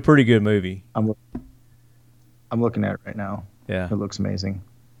actually a pretty good movie. I'm looking at it right now. Yeah. It looks amazing.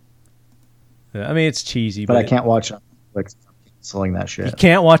 Yeah, I mean, it's cheesy, but I can't watch it on Netflix. I'm canceling that shit. You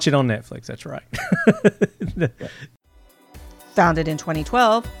can't watch it on Netflix. That's right. Yeah. Founded in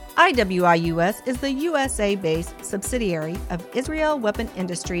 2012, IWI-US is the USA-based subsidiary of Israel Weapon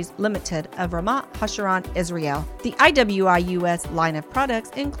Industries Limited of Ramat Hasharon, Israel. The IWI-US line of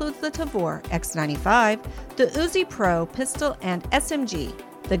products includes the Tavor X95, the Uzi Pro pistol and SMG,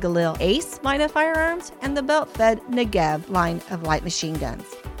 the Galil Ace line of firearms, and the belt-fed Negev line of light machine guns.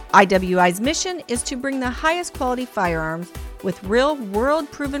 IWI's mission is to bring the highest quality firearms with real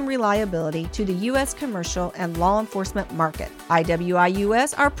world-proven reliability to the U.S. commercial and law enforcement market. IWI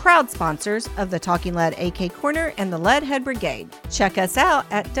US are proud sponsors of the Talking Lead AK Corner and the Lead Head Brigade. Check us out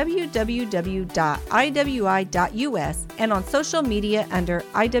at www.iwi.us and on social media under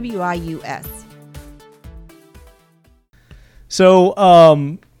IWI US. So,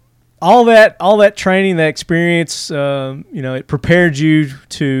 all that training, that experience, it prepared you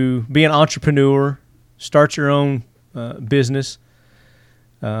to be an entrepreneur, start your own business.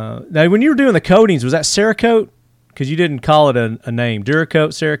 Now, when you were doing the coatings, was that Cerakote? Because you didn't call it a name. Duracoat,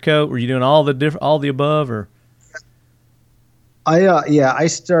 Cerakote. Were you doing all the above, or? I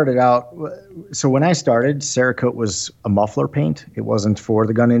started out. So when I started, Cerakote was a muffler paint. It wasn't for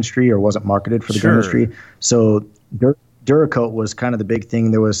the gun industry or wasn't marketed for the gun industry. So Duracoat was kind of the big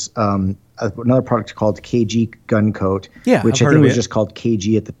thing. There was another product called KG Gun Coat, which I think was just called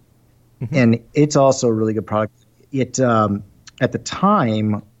KG at the, and it's also a really good product. It at the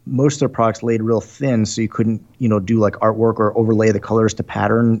time, most of their products laid real thin, so you couldn't do like artwork or overlay the colors to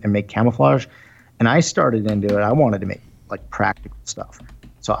pattern and make camouflage. And I started into it. I wanted to make like practical stuff.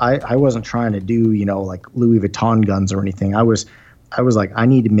 So I wasn't trying to do like Louis Vuitton guns or anything. I was like, I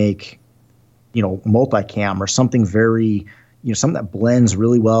need to make multicam or something very, something that blends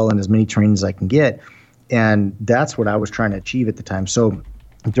really well in as many trainings as I can get. And that's what I was trying to achieve at the time. So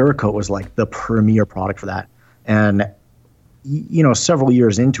Duracoat was like the premier product for that. And, several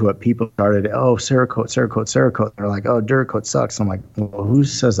years into it, people started, Cerakote. They're like, oh, Duracoat sucks. I'm like, well, who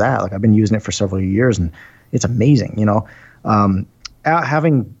says that? Like, I've been using it for several years and it's amazing.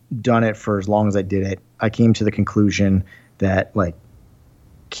 Having done it for as long as I did it, I came to the conclusion that like,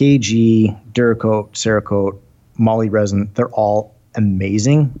 KG, Duracoat, Cerakote, Moly resin, they're all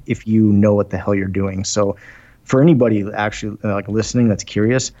amazing if you know what the hell you're doing. So for anybody actually like listening that's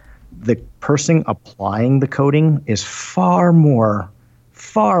curious, the person applying the coating is far more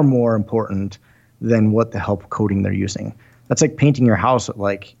important than what the hell coating they're using. That's like painting your house at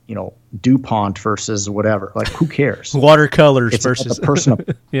like, DuPont versus whatever. Like, who cares? Watercolors versus the person.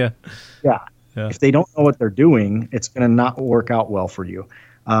 Yeah. If they don't know what they're doing, it's going to not work out well for you.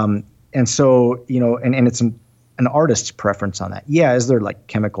 And so, and it's an artist's preference on that. Yeah. Is there like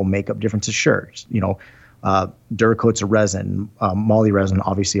chemical makeup differences? Sure. Duracoat's a resin, Moly resin,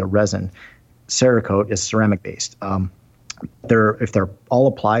 obviously a resin. Cerakote is ceramic based. If they're all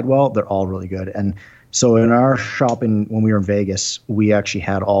applied well, they're all really good. And so in our shop when we were in Vegas, we actually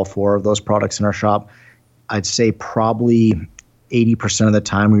had all four of those products in our shop. I'd say probably 80% of the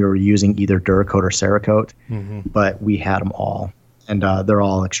time we were using either Duracoat or Cerakote, but we had them all. And they're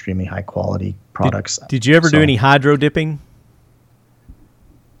all extremely high quality products. Did you ever do any hydro dipping?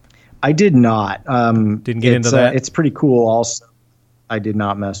 I did not. Didn't get into that? It's pretty cool also. I did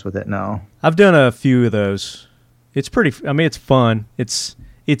not mess with it, no. I've done a few of those. It's it's fun. It's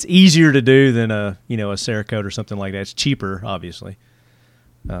easier to do than a Cerakote or something like that. It's cheaper, obviously.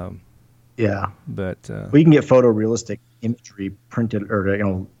 Yeah. But we can get photorealistic imagery printed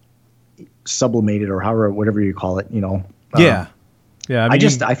or sublimated or whatever you call it, Yeah. Yeah,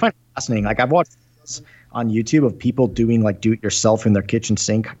 I find it fascinating. Like I've watched videos on YouTube of people doing like do it yourself in their kitchen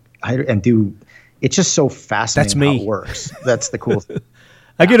sink it's just so fascinating. That's me. How it works. That's the cool thing.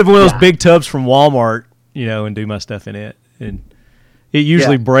 I get one of those big tubs from Walmart, and do my stuff in it, and it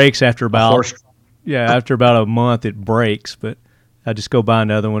usually breaks after about a month. It breaks, but I just go buy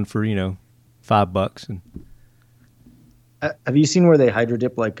another one for $5. And have you seen where they hydro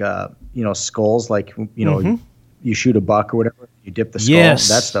dip like skulls? Like you shoot a buck or whatever, you dip the skull. Yes.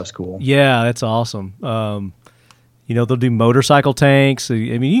 That stuff's cool. Yeah, that's awesome. They'll do motorcycle tanks.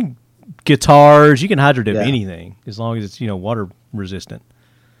 I mean, guitars. You can hydro dip anything as long as it's water resistant,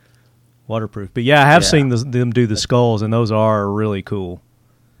 waterproof. But yeah, I have seen them do the skulls, and those are really cool.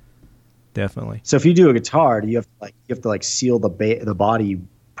 Definitely. So if you do a guitar, you have to seal the body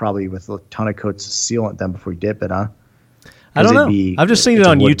probably with a ton of coats of sealant then before you dip it, huh? I don't know. I've just seen it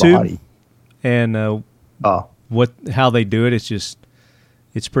on YouTube, body. And how they do it.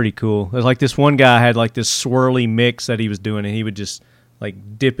 It's pretty cool. There's like this one guy had like this swirly mix that he was doing, and he would just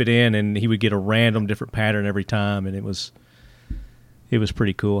like dip it in, and he would get a random different pattern every time, and it was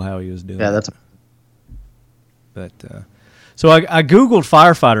pretty cool how he was doing. Yeah, So I Googled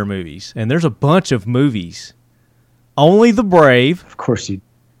firefighter movies, and there's a bunch of movies. Only the Brave. Of course you.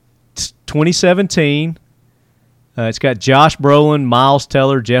 2017. It's got Josh Brolin, Miles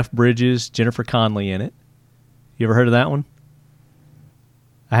Teller, Jeff Bridges, Jennifer Connelly in it. You ever heard of that one?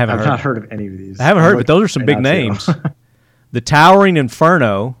 I've not heard of any of these. I haven't heard, but those are some big names. The Towering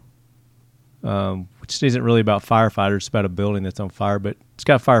Inferno, which isn't really about firefighters. It's about a building that's on fire, but it's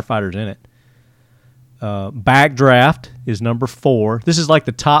got firefighters in it. Backdraft is number 4. This is like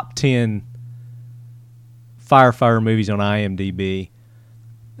the top 10 firefighter movies on IMDb.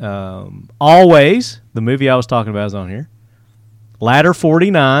 Always, the movie I was talking about, is on here. Ladder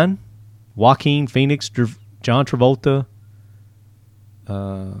 49, Joaquin Phoenix, John Travolta,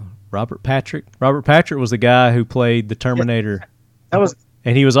 Robert Patrick. Robert Patrick was the guy who played the Terminator.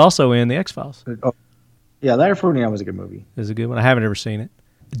 And he was also in the X-Files. Yeah, Ladder 49 was a good movie. It was a good one. I haven't ever seen it.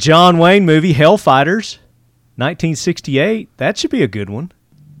 The John Wayne movie, Hellfighters, 1968. That should be a good one.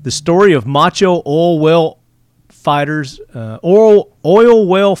 The story of macho oil well firefighters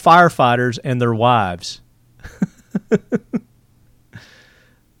and their wives.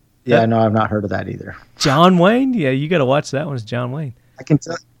 No, I've not heard of that either. John Wayne? Yeah, you got to watch that one. It's John Wayne. I can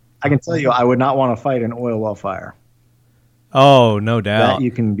tell you, I would not want to fight an oil well fire. Oh, no doubt. That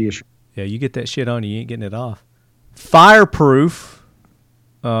you can be assured. Yeah, you get that shit on you ain't getting it off. Fireproof,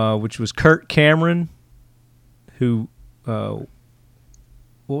 which was Kirk Cameron, who, what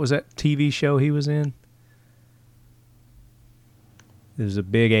was that TV show he was in? It was a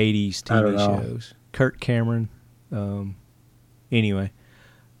big 80s TV shows. Kirk Cameron. Anyway.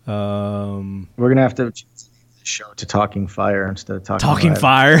 We're going to have to change the show to Talking Fire instead of Talking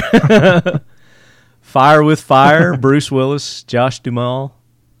Fire. Fire with Fire, Bruce Willis, Josh Duhamel.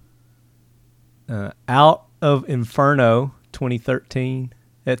 Out of Inferno, 2013.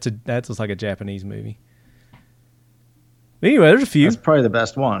 That's like a Japanese movie. Anyway, there's a few. That's probably the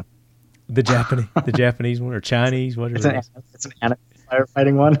best one. The Japanese one, or Chinese, whatever. It's an anime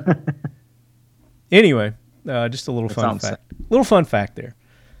firefighting one. Anyway, just a little fun fact. Little fun fact there.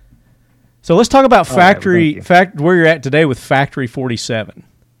 So let's talk about where you're at today with Factory 47,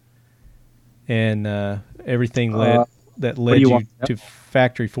 and everything led you to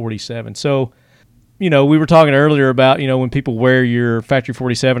Factory 47. So, we were talking earlier about when people wear your Factory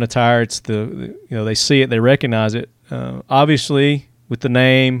 47 attire, it's they see it, they recognize it. Obviously, with the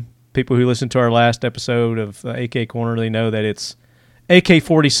name, people who listen to our last episode of AK Corner, they know that it's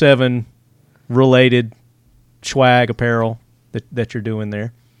AK-47 related swag apparel that you're doing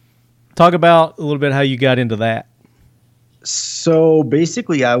there. Talk about a little bit how you got into that. So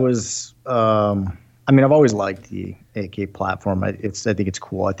basically, I was, I've always liked the AK platform. I think it's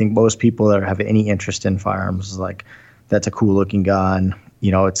cool. I think most people that have any interest in firearms is like, that's a cool looking gun.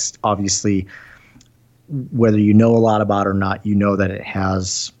 It's obviously, whether you know a lot about it or not, that it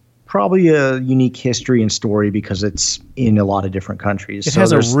has probably a unique history and story because it's in a lot of different countries. It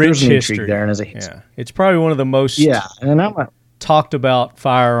has a rich history there, and as a history. Yeah, it's probably one of the most talked about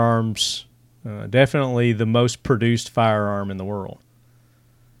firearms. Definitely the most produced firearm in the world.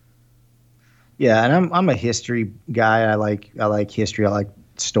 Yeah, and I'm a history guy. I like history. I like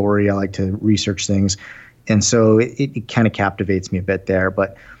story. I like to research things, and so it kind of captivates me a bit there.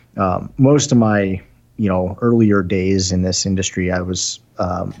 But most of my earlier days in this industry, I was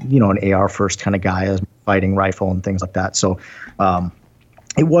an AR first kind of guy, as fighting rifle and things like that. So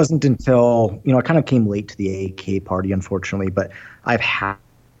it wasn't until I kind of came late to the AK party, unfortunately. But I've had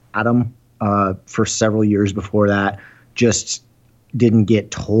them for several years before that. Just didn't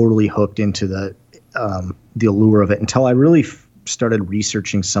get totally hooked into the allure of it until I really started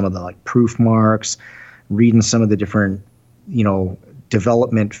researching some of the like proof marks, reading some of the different,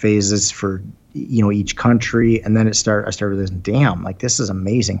 development phases for, each country. And then I started realizing, damn, like this is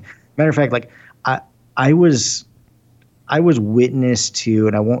amazing. Matter of fact, like I was witness to,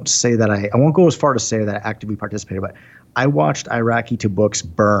 and I won't go as far to say that I actively participated, but I watched Iraqi books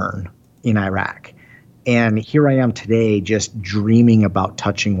burn in Iraq. And here I am today just dreaming about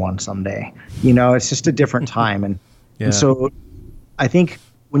touching one someday. It's just a different time. And so I think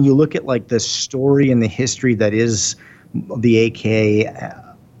when you look at like the story and the history that is the AK,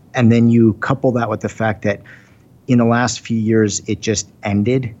 and then you couple that with the fact that in the last few years, it just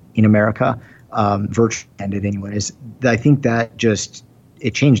ended in America, virtually ended anyways. I think that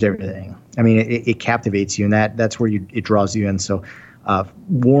it changed everything. I mean, it captivates you, and that's where it draws you in. So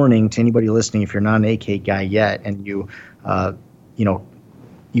warning to anybody listening, if you're not an AK guy yet and you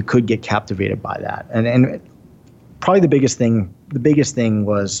could get captivated by that. And probably the biggest thing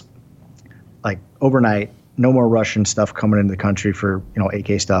was like overnight, no more Russian stuff coming into the country for,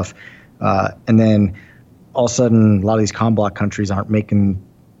 AK stuff. And then all of a sudden, a lot of these comm block countries aren't making,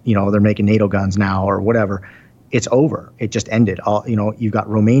 they're making NATO guns now or whatever. It's over. It just ended. You've got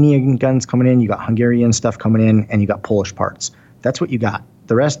Romanian guns coming in, you got Hungarian stuff coming in, and you got Polish parts. That's what you got.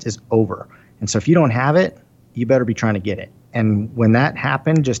 The rest is over. And so if you don't have it, you better be trying to get it. And when that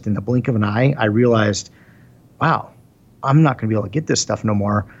happened, just in the blink of an eye, I realized, wow, I'm not going to be able to get this stuff no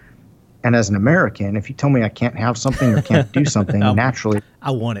more. And as an American, if you tell me I can't have something or can't do something naturally,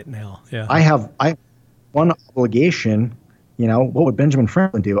 I want it now. Yeah. I have one obligation. What would Benjamin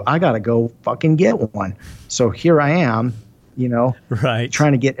Franklin do? I got to go fucking get one. So here I am, right,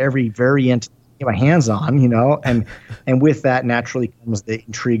 trying to get every variant get my hands on, and with that naturally comes the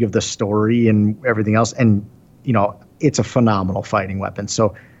intrigue of the story and everything else. And, it's a phenomenal fighting weapon.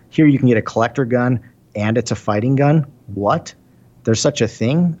 So here you can get a collector gun and it's a fighting gun. What? There's such a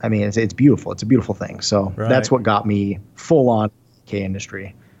thing. I mean, it's beautiful. It's a beautiful thing. So That's what got me full on K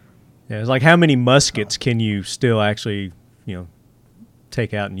industry. Yeah. It's like, how many muskets can you still actually,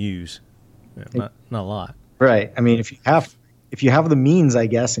 take out and use? Yeah, not a lot. Right. I mean, if you have the means, I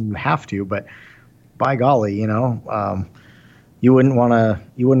guess, and you have to, but by golly, you wouldn't want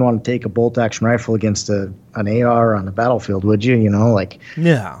to take a bolt action rifle against an AR on the battlefield, would you? No.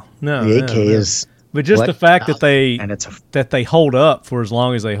 The AK is. But just the fact that they hold up for as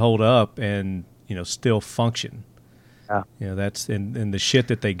long as they hold up and still function. Yeah. That's and the shit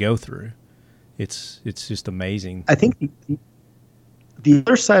that they go through. It's just amazing. I think the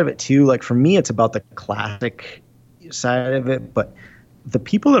other side of it too, like for me, it's about the classic side of it, but the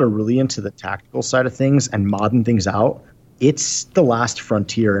people that are really into the tactical side of things and modding things out, it's the last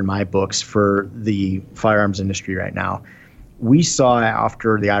frontier in my books for the firearms industry right now. We saw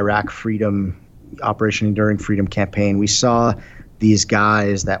after the Iraq Freedom Operation Enduring Freedom campaign, we saw these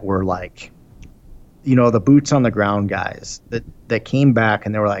guys that were like, the boots on the ground guys that came back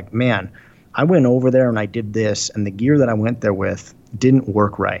and they were like, man, I went over there and I did this, and the gear that I went there with didn't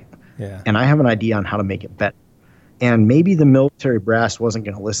work right. Yeah. And I have an idea on how to make it better. And maybe the military brass wasn't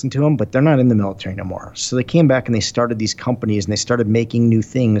going to listen to them, but they're not in the military no more. So they came back and they started these companies and they started making new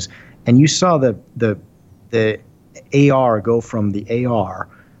things. And you saw the AR go from the AR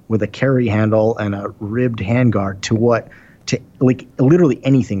with a carry handle and a ribbed handguard to like literally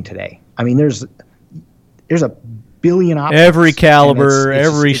anything today. I mean, there's a billion options. Every caliber,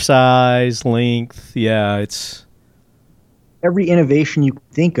 every size, length. Yeah, it's every innovation you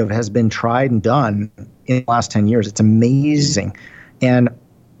think of has been tried and done in the last 10 years. It's amazing. And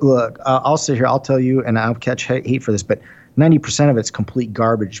look, I'll sit here, I'll tell you, and I'll catch hate for this, but 90% of it's complete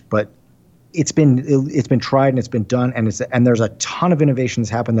garbage, but it's been tried and it's been done, and there's a ton of innovations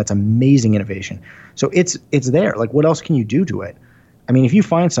happen. That's amazing innovation. So it's there. Like, what else can you do to it? I mean, if you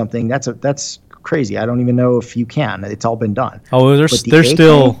find something, that's crazy. I don't even know if you can. It's all been done. Oh, there's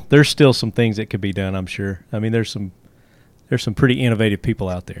still some things that could be done, I'm sure. I mean, there's some pretty innovative people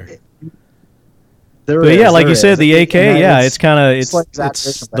out there. Like you said, the AK, it's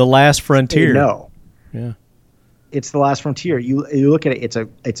the last frontier. No. Yeah. It's the last frontier. You look at it,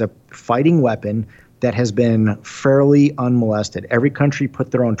 it's a fighting weapon that has been fairly unmolested. Every country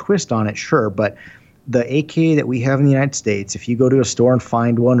put their own twist on it, sure, but the AK that we have in the United States, if you go to a store and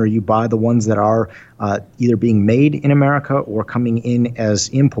find one, or you buy the ones that are either being made in America or coming in as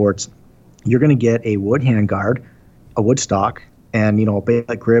imports, you're going to get a wood handguard, a wood stock, and a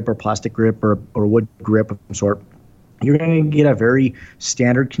bayonet grip or plastic grip or wood grip of some sort. You're going to get a very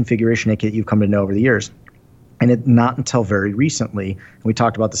standard configuration AK that you've come to know over the years. And not until very recently, and we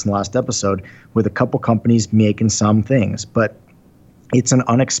talked about this in the last episode, with a couple companies making some things. But it's an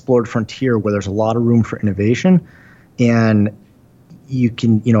unexplored frontier where there's a lot of room for innovation. And you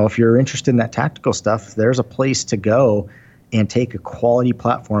can, if you're interested in that tactical stuff, there's a place to go and take a quality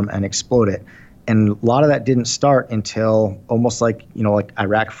platform and explode it. And a lot of that didn't start until almost like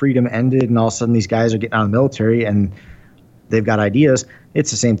Iraq freedom ended, and all of a sudden these guys are getting out of the military and they've got ideas.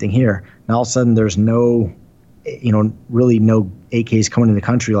 It's the same thing here. And all of a sudden there's really no AKs coming in the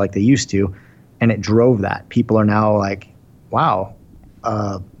country like they used to. And it drove that. People are now like, wow,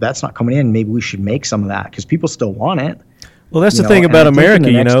 that's not coming in. Maybe we should make some of that, because people still want it. Well, that's the thing about America,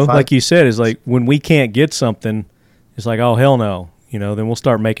 like you said, is like when we can't get something, it's like, oh, hell no. Then we'll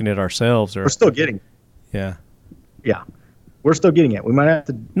start making it ourselves. Or we're still getting it. Yeah. Yeah. We're still getting it. We might have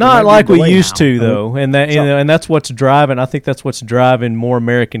to. Not like we used to, though. And that's what's driving. I think that's what's driving more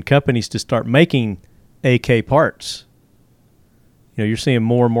American companies to start making AK parts. You're seeing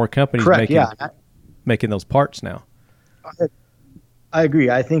more and more companies making those parts now. I agree.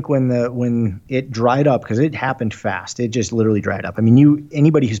 I think when it dried up, because it happened fast, it just literally dried up. I mean,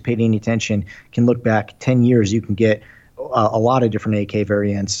 anybody who's paid any attention can look back 10 years. You can get a lot of different AK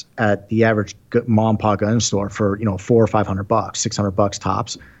variants at the average mom and pop gun store for $400 or $500, $600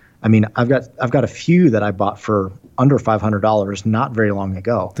 tops. I mean, I've got a few that I bought for under $500 not very long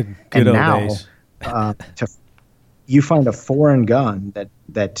ago. The good old days. You find a foreign gun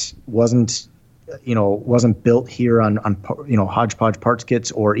that wasn't built here on hodgepodge parts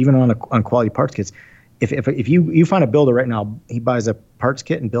kits, or even on quality parts kits. If you find a builder right now, he buys a parts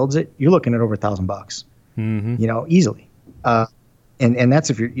kit and builds it, you're looking at over $1,000, mm-hmm. Easily. And that's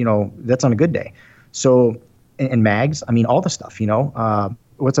if that's on a good day. So, and mags, I mean, all the stuff,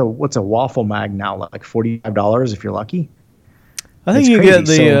 what's a waffle mag now? Like $45 if you're lucky. I think you get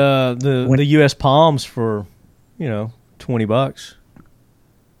the US Palms for, $20.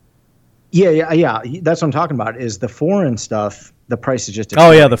 Yeah. That's what I'm talking about. Is the foreign stuff, the price is just.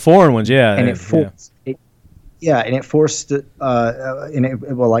 Oh yeah, the foreign ones, yeah. And it forced,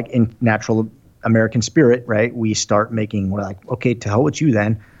 like in natural American spirit, right? We start making. We're like, okay, to hell with you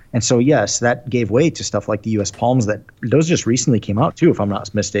then. And so yes, that gave way to stuff like the U.S. Palms. Those just recently came out too, if I'm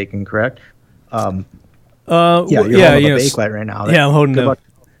not mistaken. Correct? You're holding up a bakelite right now. Yeah, I'm holding up.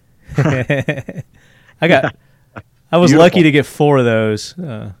 I was Beautiful. lucky to get 4 of those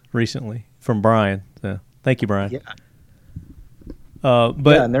recently from Brian. So thank you, Brian. Yeah.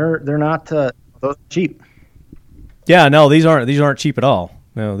 And they're not those are cheap. Yeah, no, these aren't cheap at all.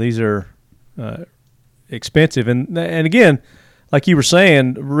 No, these are expensive, and again, like you were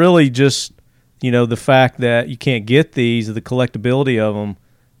saying, really just the fact that you can't get these, the collectability of them,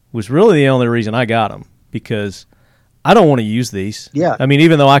 was really the only reason I got them, because I don't want to use these. Yeah. I mean,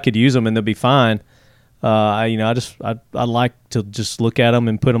 even though I could use them and they'll be fine, I like to just look at them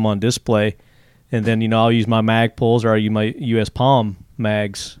and put them on display, and then I'll use my mag pulls, or I'll use my US Palm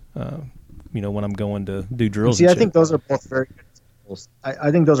mags, when I'm going to do drills. See, I think those are both very good examples.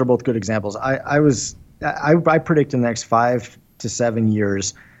 I think those are both good examples. I predict in the next 5 to 7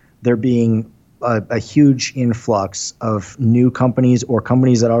 years there being a huge influx of new companies or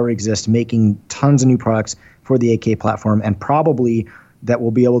companies that already exist making tons of new products for the AK platform, and probably that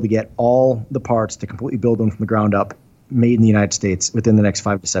will be able to get all the parts to completely build them from the ground up, made in the United States within the next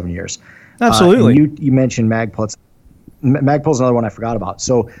 5 to 7 years. Absolutely. You mentioned Magpul's. Magpul's another one I forgot about.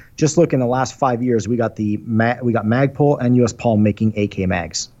 So just look in the last 5 years, we got Magpul and US Palm making AK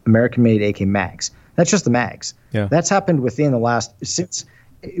mags, American-made AK mags. That's just the mags. Yeah. That's happened within the last since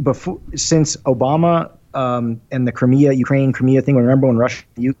Obama and the Ukraine Crimea thing. Remember when Russia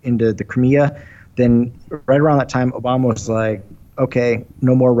into the Crimea? Then right around that time, Obama was like, okay,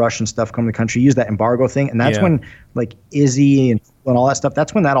 no more Russian stuff coming to the country. Use that embargo thing. And that's when like Izzy and all that stuff,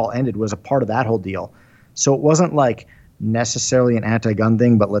 that's when that all ended, was a part of that whole deal. So it wasn't like necessarily an anti-gun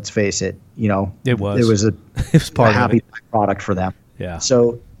thing, but let's face it, it was a happy product for them. Yeah.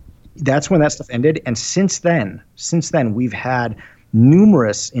 So that's when that stuff ended. And since then we've had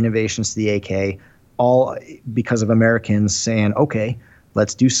numerous innovations to the AK, all because of Americans saying, okay,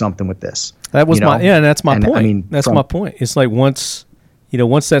 let's do something with this. That was that's my point. I mean, that's my point. It's like once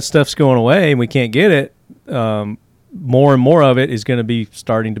that stuff's going away and we can't get it, more and more of it is going to be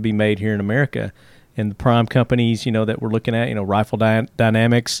starting to be made here in America. And the prime companies, that we're looking at, Rifle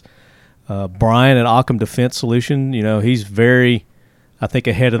Dynamics, Brian at Occam Defense Solution, he's very, I think,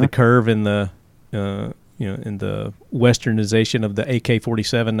 ahead of the curve in the, in the westernization of the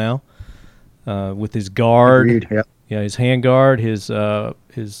AK-47 now, with his guard. Agreed, yeah. Yeah, his hand guard, his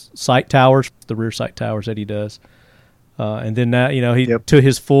sight towers, the rear sight towers that he does, and then now to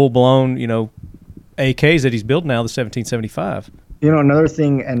his full blown AKs that he's built now, the 1775. Another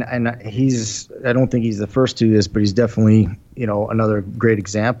thing, and I don't think he's the first to do this, but he's definitely, another great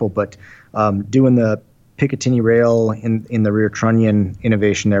example, but doing the Picatinny rail in the rear trunnion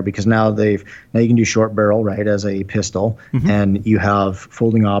innovation there, because now you can do short barrel, right, as a pistol, and you have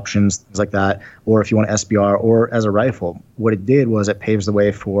folding options, things like that, or if you want SBR or as a rifle. What it did was it paves the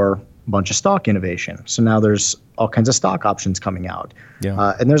way for a bunch of stock innovation. So now there's all kinds of stock options coming out.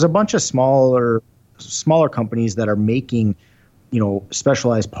 Yeah. And there's a bunch of smaller companies that are making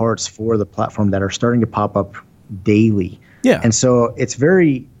specialized parts for the platform that are starting to pop up daily. Yeah. And so it's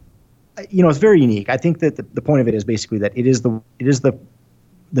very, it's very unique. I think that the point of it is basically that it is the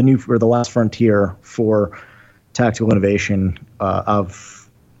new, or the last frontier for tactical innovation of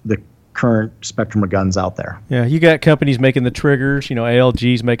the current spectrum of guns out there. Yeah. You got companies making the triggers,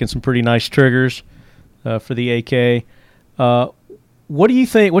 ALG's making some pretty nice triggers for the AK. What do you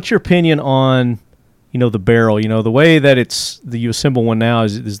think, what's your opinion on the barrel, the way that you assemble one now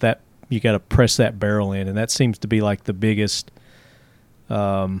is that you got to press that barrel in, and that seems to be like the biggest,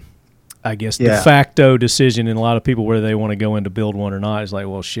 I guess, de facto decision in a lot of people where they want to go in to build one or not. It's like,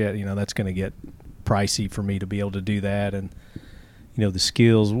 well, shit, that's going to get pricey for me to be able to do that, and the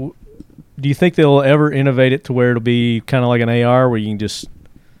skills. Do you think they'll ever innovate it to where it'll be kind of like an AR where you can just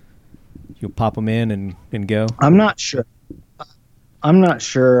you'll pop them in and go? I'm not sure.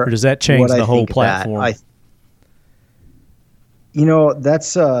 Or does that change the whole platform?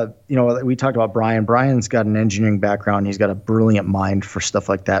 That's we talked about Brian. Brian's got an engineering background. He's got a brilliant mind for stuff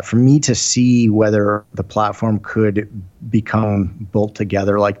like that. For me to see whether the platform could become built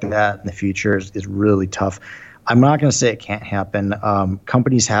together like that in the future is really tough. I'm not going to say it can't happen.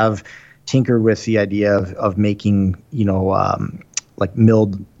 Companies have tinkered with the idea of making, like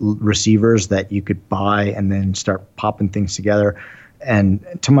milled receivers that you could buy and then start popping things together. And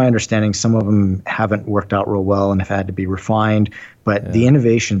to my understanding, some of them haven't worked out real well and have had to be refined. But the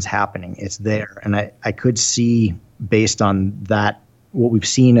innovation's happening. It's there. And I could see, based on that, what we've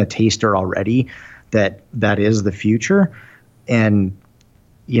seen a taster already, that is the future. And,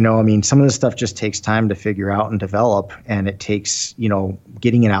 some of this stuff just takes time to figure out and develop. And it takes,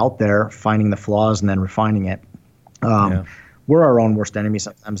 getting it out there, finding the flaws, and then refining it. We're our own worst enemy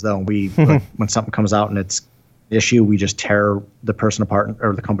sometimes, though. When something comes out and it's issue, we just tear the person apart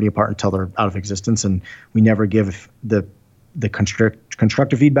or the company apart until they're out of existence, and we never give the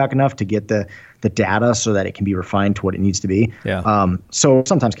constructive feedback enough to get the data so that it can be refined to what it needs to be. Yeah. So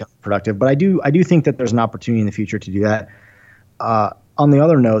sometimes counterproductive, but I do think that there's an opportunity in the future to do that. On the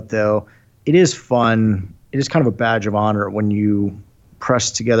other note, though, it is fun. It is kind of a badge of honor when you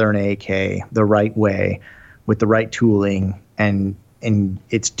press together an AK the right way with the right tooling, and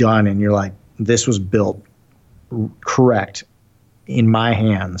it's done, and you're like, this was built correct in my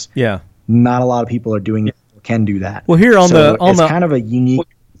hands. Yeah. Not a lot of people are doing it or can do that. Well, here it's kind of a unique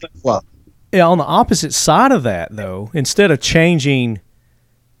flow. Yeah, on the opposite side of that, though, instead of changing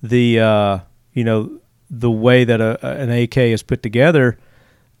the the way that an AK is put together,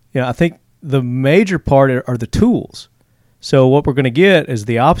 I think the major part are the tools. So what we're going to get is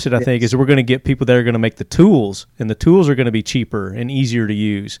the opposite, I think, is we're going to get people that are going to make the tools, and the tools are going to be cheaper and easier to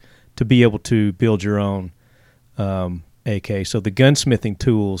use to be able to build your own AK. So the gunsmithing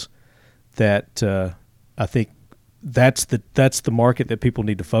tools that I think that's the market that people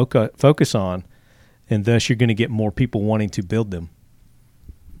need to focus on, and thus you're going to get more people wanting to build them.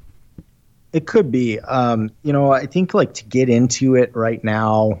 It could be. I think like to get into it right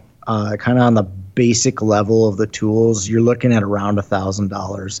now, kind of on the basic level of the tools, you're looking at around $1,000.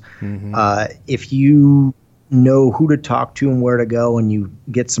 Mm-hmm. If you know who to talk to and where to go, and you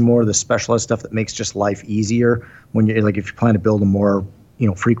get some more of the specialized stuff that makes just life easier when you're like, if you plan to build them more,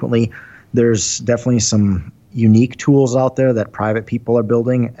 frequently, there's definitely some unique tools out there that private people are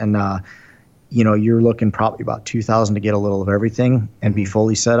building. And, you're looking probably about $2,000 to get a little of everything and be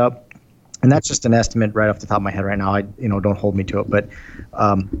fully set up. And that's just an estimate right off the top of my head right now. Don't hold me to it, but,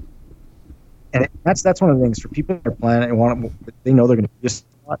 and that's one of the things for people that are planning and they know they're going to just,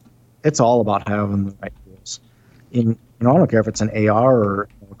 it's all about having the right tools. I don't care if it's an AR or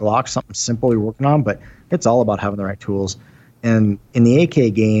a Glock, something simple you're working on, but it's all about having the right tools. And in the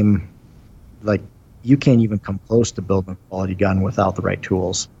AK game, like, you can't even come close to building a quality gun without the right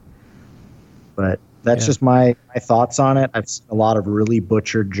tools. But that's just my thoughts on it. I've seen a lot of really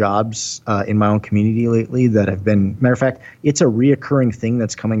butchered jobs in my own community lately that have been, matter of fact, it's a reoccurring thing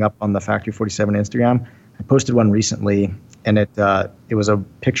that's coming up on the Factory 47 Instagram. I posted one recently, and it was a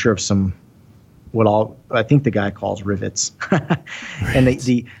picture of some, I think the guy calls rivets. And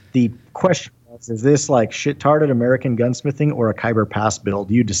the question was, is this like shit-tarded American gunsmithing or a Khyber Pass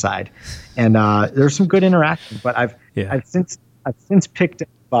build? You decide. And there's some good interaction, but I've since I've since picked up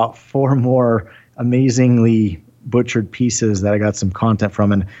about 4 more amazingly butchered pieces that I got some content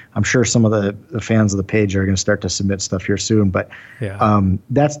from, and I'm sure some of the fans of the page are going to start to submit stuff here soon. But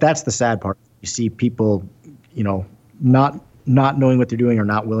that's the sad part. You see people, not knowing what they're doing or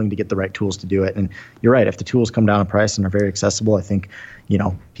not willing to get the right tools to do it. And you're right. If the tools come down in price and are very accessible, I think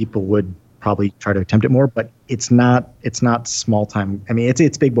people would probably try to attempt it more. But it's not small time. I mean,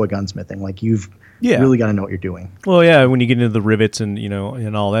 it's big boy gunsmithing. Like you've really got to know what you're doing. Well, yeah, when you get into the rivets and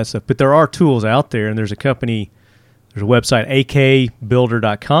and all that stuff. But there are tools out there, and there's a website,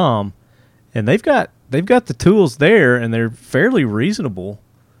 akbuilder.com, and they've got the tools there, and they're fairly reasonable.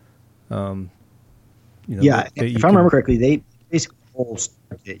 If I remember correctly, they basically whole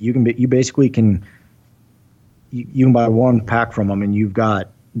start kit. You can buy one pack from them, and you've got,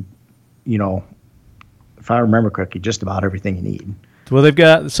 if I remember correctly, just about everything you need. Well, they've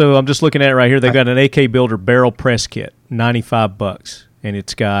got, so I'm just looking at it right here. They've got an AK Builder barrel press kit, $95, and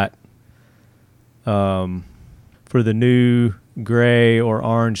it's got for the new gray or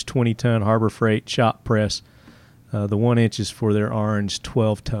orange 20-ton Harbor Freight shop press, the 1 inch is for their orange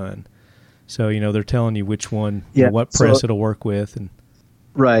 12-ton. So they're telling you which one, what press it'll work with, and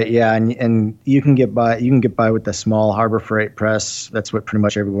right, yeah, and you can get by with the small Harbor Freight press. That's what pretty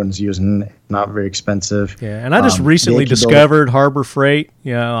much everyone's using. Not very expensive. Yeah, and I just recently discovered Harbor Freight.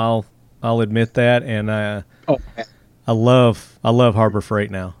 I'll admit that, and I love Harbor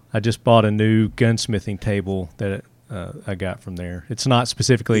Freight now. I just bought a new gunsmithing table that I got from there. It's not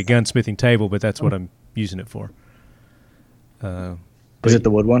specifically a gunsmithing table, but that's what I'm using it for. Is it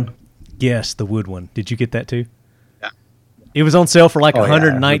the wood one? Yes, the wood one. Did you get that too? Yeah. It was on sale for like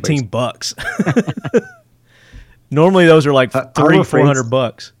 $119. Normally those are like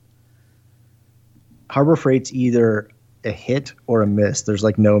 $400. Harbor Freight's either a hit or a miss. There's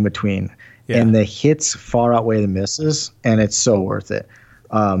like no in between. Yeah. And the hits far outweigh the misses, and it's so worth it.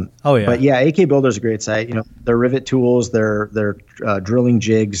 But yeah, AK Builder's a great site. Their rivet tools, their drilling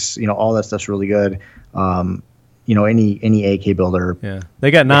jigs, all that stuff's really good. Any AK Builder. Yeah,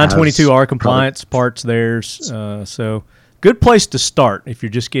 they got 922R compliance parts there. So good place to start if you're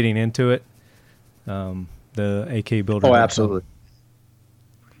just getting into it. The AK Builder. Oh, absolutely.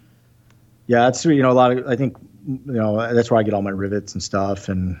 Yeah, it's a lot of. I think that's where I get all my rivets and stuff,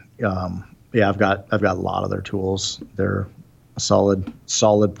 and I've got a lot of their tools. They're a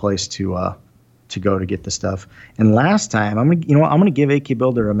solid place to go to get the stuff. And last time, I'm gonna give AK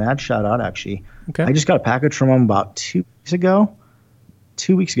Builder a mad shout out. Actually, okay. I just got a package from them about 2 weeks ago.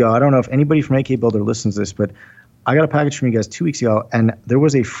 2 weeks ago, I don't know if anybody from AK Builder listens to this, but I got a package from you guys 2 weeks ago, and there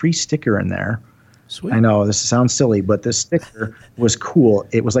was a free sticker in there. Sweet. I know this sounds silly, but this sticker was cool.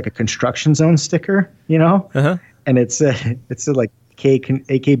 It was like a construction zone sticker, uh-huh. And it said like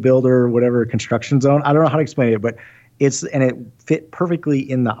AK Builder, whatever construction zone. I don't know how to explain it, but it fit perfectly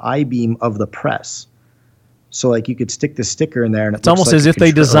in the I-beam of the press. So like you could stick the sticker in there, and it's almost like as if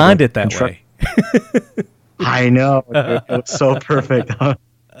they designed it that way. I know. It was so perfect. I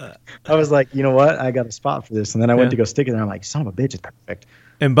was like, you know what? I got a spot for this. And then I went to go stick it there. I'm like, son of a bitch, it's perfect.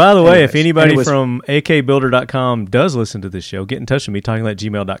 And by the way, if anybody from akbuilder.com does listen to this show, get in touch with me,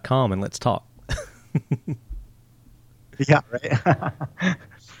 talkingled@gmail.com, and let's talk. Yeah, right.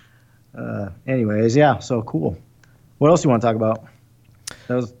 Anyways, yeah, so cool. What else do you want to talk about?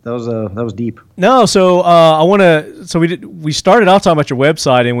 That was deep. No, so I want to. So we started off talking about your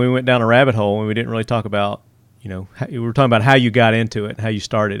website, and we went down a rabbit hole, and we didn't really talk about, we were talking about how you got into it, how you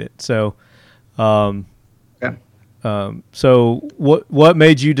started it. So, so what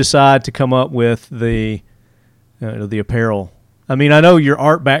made you decide to come up with the apparel? I mean, I know your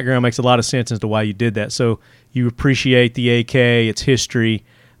art background makes a lot of sense as to why you did that. So you appreciate the AK, its history,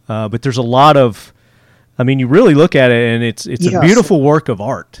 but there's a lot of. I mean, you really look at it, and it's a beautiful work of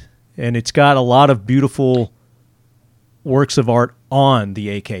art, and it's got a lot of beautiful works of art on the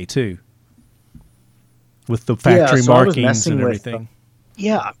AK too, with the factory markings and everything.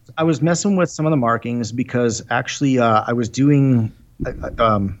 I was messing with some of the markings because actually I was doing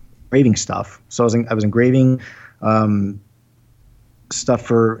engraving stuff. So I was engraving stuff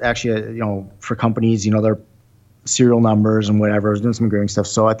for actually for companies, their serial numbers and whatever. I was doing some engraving stuff,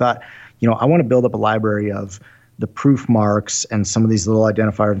 so I thought. I want to build up a library of the proof marks and some of these little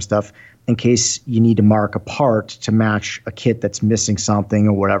identifiers and stuff in case you need to mark a part to match a kit that's missing something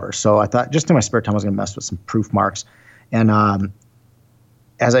or whatever. So I thought just in my spare time I was going to mess with some proof marks. And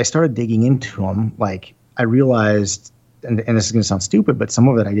as I started digging into them, like I realized, and this is going to sound stupid, but some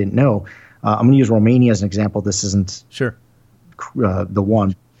of it I didn't know. I'm going to use Romania as an example. This isn't the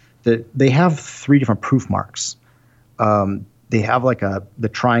one. They have 3 different proof marks. they have like the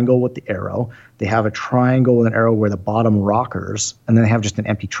triangle with the arrow. They have a triangle with an arrow where the bottom rockers, and then they have just an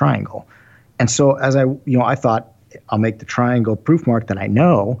empty triangle. And so as I thought, I'll make the triangle proof mark that I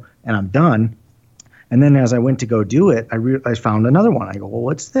know, and I'm done. And then as I went to go do it, I found another one. I go, well,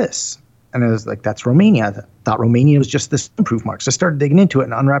 what's this? And it was like, that's Romania. I thought Romania was just this proof mark. So I started digging into it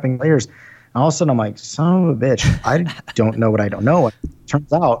and unwrapping layers. And all of a sudden I'm like, son of a bitch, I don't know what I don't know. It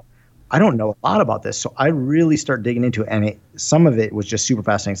turns out I don't know a lot about this. So I really started digging into it. And some of it was just super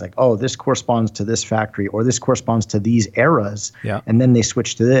fascinating. It's like, oh, this corresponds to this factory, or this corresponds to these eras. Yeah. And then they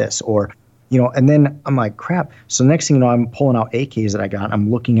switch to this, or and then I'm like, crap. So next thing you know, I'm pulling out AKs that I got. I'm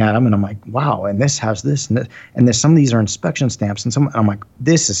looking at them, and I'm like, wow. And this has this, and there's some of these are inspection stamps, and I'm like,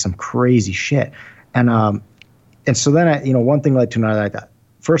 this is some crazy shit. And so then one thing led to another. I thought,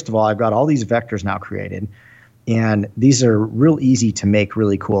 first of all, I've got all these vectors now created, and these are real easy to make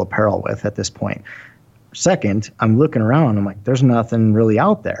really cool apparel with at this point. Second, I'm looking around. I'm like, there's nothing really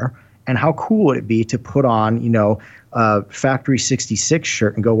out there. And how cool would it be to put on, Factory 66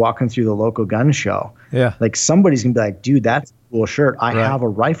 shirt and go walking through the local gun show? Yeah. Like somebody's going to be like, dude, that's a cool shirt. I have a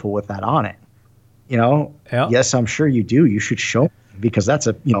rifle with that on it. Yeah. Yes, I'm sure you do. You should show me, because that's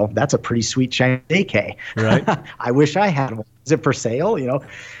a pretty sweet Chinese AK. Right. I wish I had one. Is it for sale?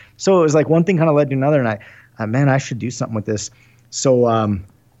 So it was like one thing kind of led to another. And I should do something with this. So I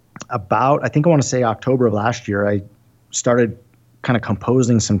think I want to say October of last year, I started kind of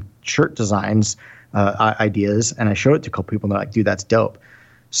composing some shirt designs ideas, and I showed it to a couple people, and they're like, dude, that's dope.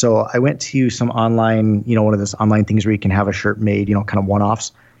 So I went to some online, one of those online things where you can have a shirt made, kind of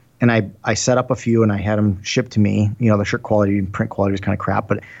one-offs. And I set up a few, and I had them shipped to me. The shirt quality and print quality was kind of crap,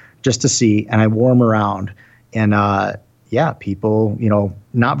 but just to see. And I wore them around. And people,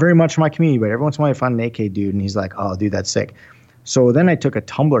 not very much in my community, but every once in a while I find an AK dude, and he's like, oh, dude, that's sick. So then I took a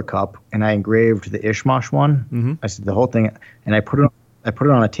tumbler cup, and I engraved the Ishmash one. Mm-hmm. I said the whole thing, and I put it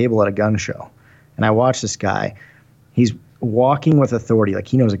on a table at a gun show. And I watched this guy. He's walking with authority. Like,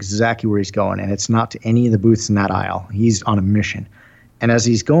 he knows exactly where he's going, and it's not to any of the booths in that aisle. He's on a mission. And as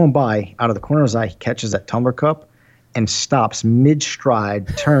he's going by, out of the corner of his eye, he catches that tumbler cup and stops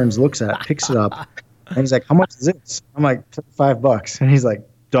mid-stride, turns, looks at it, picks it up, and he's like, how much is this? I'm like, $5. And he's like,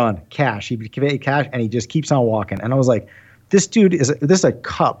 done, cash. He paid cash, and he just keeps on walking. And I was like, this dude this is a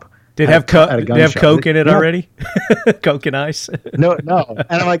cup. Did it have Coke in it already? Coke and ice? No. And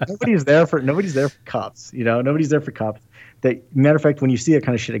I'm like, nobody's there for cups. Nobody's there for cups. Matter of fact, when you see that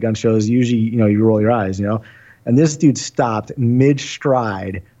kind of shit at gun shows, usually, you roll your eyes, And this dude stopped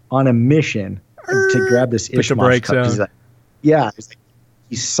mid-stride on a mission to grab this Ishmael cup. He's like,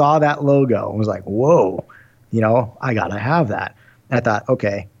 he saw that logo and was like, whoa, I got to have that. And I thought,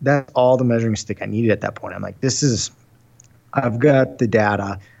 okay, that's all the measuring stick I needed at that point. I'm like, I've got the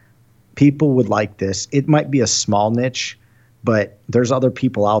data. People would like this. It might be a small niche, but there's other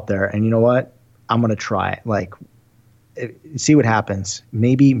people out there. And you know what? I'm going to try it. Like, see what happens.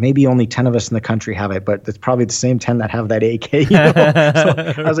 Maybe only 10 of us in the country have it, but it's probably the same 10 that have that AK.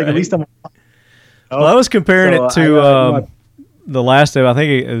 So I was like, at least I'm. Well, I was comparing it to the last day. I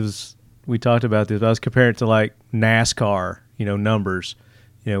think it was, we talked about this. I was comparing it to like NASCAR, numbers,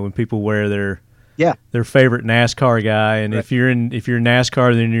 when people wear their favorite NASCAR guy. And if you're in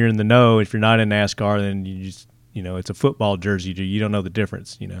NASCAR, then you're in the know. If you're not in NASCAR, then you just, it's a football jersey. You don't know the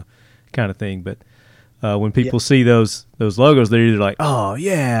difference, kind of thing. But when people see those logos, they're either like, oh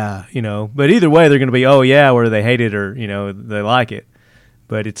yeah, but either way, they're going to be, oh yeah, or they hate it, or, they like it.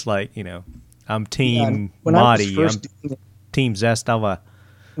 But it's like, I'm Team Madi, I'm Team Zastava.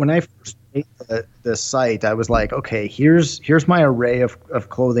 When I first made the site, I was like, okay, here's my array of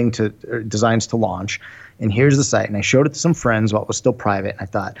clothing designs to launch, and here's the site. And I showed it to some friends while it was still private. And I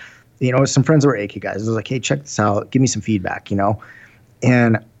thought, some friends that were AK guys. I was like, hey, check this out. Give me some feedback,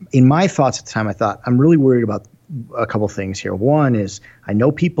 And in my thoughts at the time, I thought, I'm really worried about a couple things here. One is, I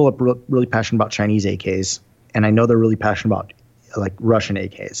know people are really passionate about Chinese AKs, and I know they're really passionate about like Russian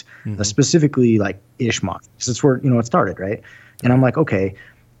AKs, specifically like Ishmael, because that's where it started, right? And I'm like, okay,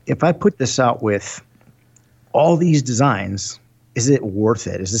 if I put this out with all these designs, is it worth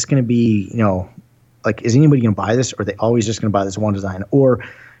it? Is this going to be, is anybody going to buy this, or are they always just going to buy this one design? Or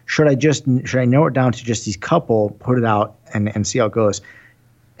should I narrow it down to just these couple, put it out and see how it goes?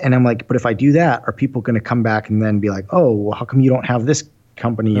 And I'm like, but if I do that, are people going to come back and then be like, oh, well, how come you don't have this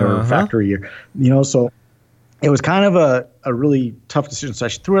company or factory? Or, so it was kind of a really tough decision. So I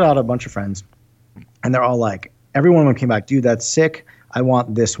threw it out to a bunch of friends, and they're all like, every one of them came back, dude, that's sick. I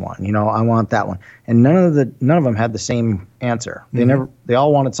want this one, I want that one. And none of them had the same answer. They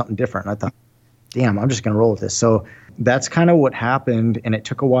all wanted something different. And I thought, damn, I'm just going to roll with this. So that's kind of what happened, and it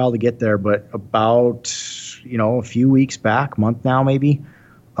took a while to get there, but about, a few weeks back, month now maybe,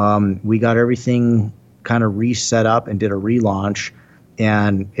 we got everything kind of reset up and did a relaunch.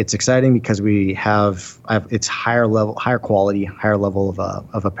 And it's exciting because it's higher quality, higher level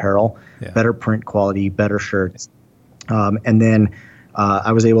of apparel, better print quality, better shirts. And then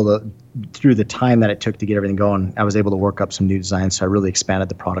I was able to, through the time that it took to get everything going, I was able to work up some new designs. So I really expanded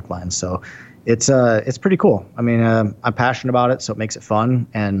the product line. So it's pretty cool. I mean, I'm passionate about it, so it makes it fun.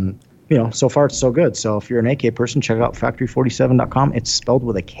 And, so far it's so good. So if you're an AK person, check out Faktory47.com. It's spelled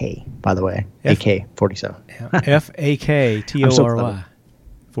with a K, by the way. AK47. Faktory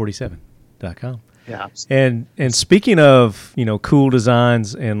 47.com. Yeah. And speaking of, cool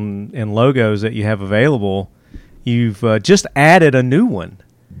designs and logos that you have available, you've just added a new one.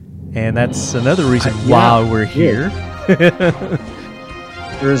 And that's another reason why we're here.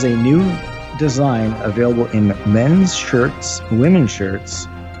 There is a new design available in men's shirts, women's shirts,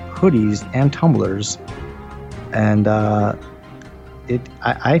 hoodies, and tumblers. And I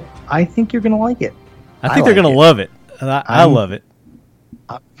think you're going to like it. I think they're going to love it. I love it.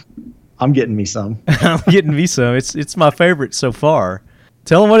 I'm getting me some. I'm getting me some. It's my favorite so far.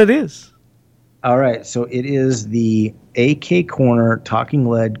 Tell them what it is. All right. So it is the AK Corner Talking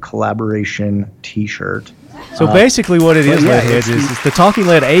Lead collaboration T-shirt. So basically what it is, Leadheads, is the Talking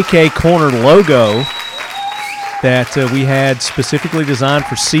Lead AK Corner logo that we had specifically designed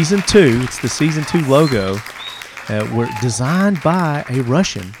for Season 2. It's the Season 2 logo. Were designed by a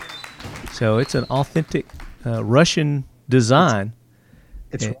Russian. So it's an authentic Russian design.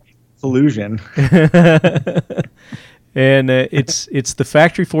 It's illusion. And it's the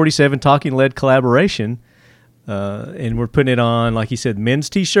Factory 47 Talking Lead collaboration. And we're putting it on, like you said, men's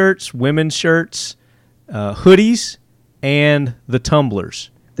T-shirts, women's shirts, hoodies, and the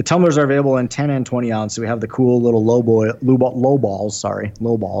tumblers. The tumblers are available in 10 and 20 ounce. So we have the cool little low balls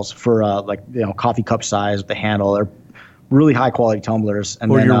for coffee cup size with the handle. They're really high quality tumblers. And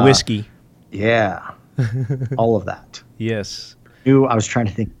or your whiskey. Yeah. All of that. Yes. I was trying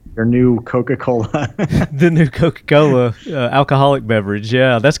to think. Your new Coca-Cola. The new Coca-Cola alcoholic beverage.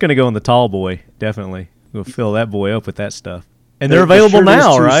 Yeah, that's going to go in the tall boy, definitely. We'll fill that boy up with that stuff. And they're available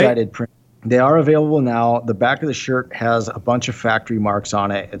now, right? Print. They are available now. The back of the shirt has a bunch of factory marks on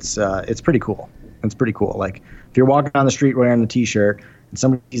it. It's pretty cool. It's pretty cool. Like, if you're walking down the street wearing the T-shirt and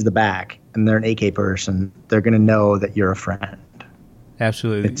somebody sees the back and they're an AK person, they're going to know that you're a friend.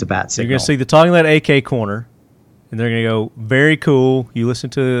 Absolutely. It's a bat signal. You're going to see the Talking Lead AK Corner. And they're going to go, very cool. You listen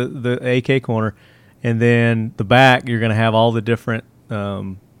to the AK Corner. And then the back, you're going to have all the different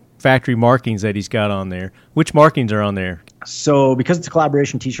factory markings that he's got on there. Which markings are on there? So because it's a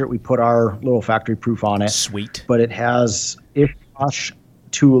collaboration T-shirt, we put our little factory proof on it. Sweet. But it has Ishkosh,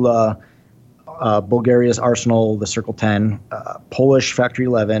 Tula, Bulgaria's Arsenal, the Circle 10, Polish Factory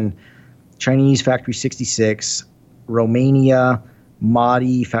 11, Chinese Factory 66, Romania,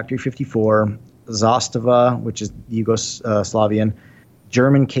 Mahdi Factory 54, Zastava, which is Yugoslavian,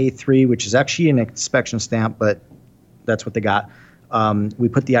 German K3, which is actually an inspection stamp, but that's what they got. We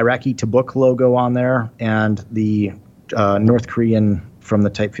put the Iraqi Tabuk logo on there and the North Korean from the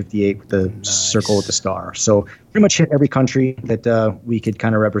Type 58 with the circle with the star. So pretty much hit every country that we could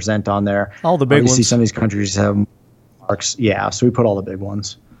kind of represent on there. All the big ones. Some of these countries have marks. Yeah, so we put all the big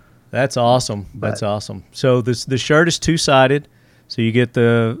ones. That's awesome. That's awesome. So the shirt is two-sided. So you get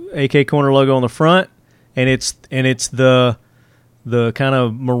the AK Corner logo on the front, and it's the kind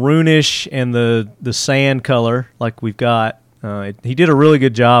of maroonish and the sand color like we've got. He did a really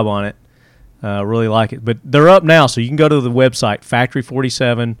good job on it. Really like it. But they're up now, so you can go to the website,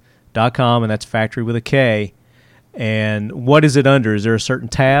 Faktory47.com, and that's factory with a K. And what is it under? Is there a certain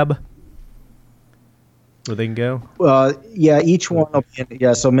tab where they can go? Yeah, each one will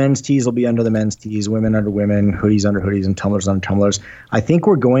be, so men's tees will be under the men's tees, women under women, hoodies under hoodies, and tumblers under tumblers. I think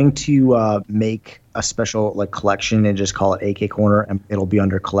we're going to make a special collection and just call it AK Corner, and it'll be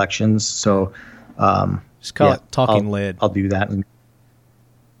under collections. So just call it Talking Lead. I'll do that. And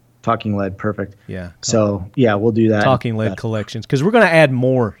Talking Lead, perfect. Yeah. So we'll do that. Talking Lead collections, because we're going to add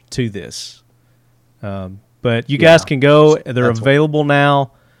more to this. But you guys can go. They're available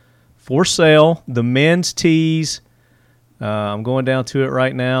now. For sale, the men's tees. I'm going down to it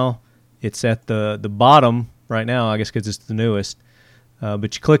right now. It's at the bottom right now, I guess, because it's the newest.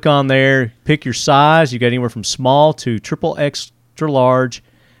 But you click on there, pick your size. You got anywhere from small to triple extra large,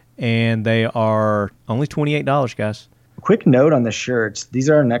 and they are only $28, guys. Quick note on the shirts. These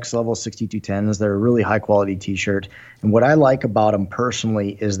are next level 6210s. They're a really high quality T-shirt. And what I like about them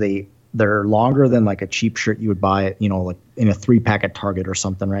personally is they they're longer than like a cheap shirt you would buy, like in a 3-pack at Target or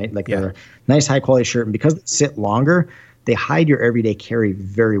something, right? Like they're a nice high quality shirt, and because they sit longer, they hide your everyday carry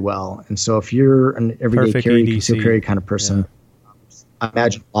very well. And so if you're an everyday Perfect carry, EDC. concealed carry kind of person, I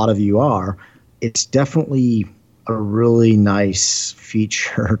imagine a lot of you are, it's definitely a really nice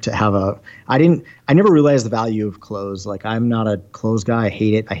feature to have. I never realized the value of clothes. Like, I'm not a clothes guy. I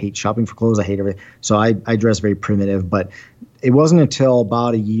hate it. I hate shopping for clothes. I hate everything. So I dress very primitive, but it wasn't until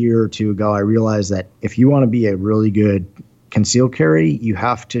about a year or two ago I realized that if you want to be a really good concealed carry, you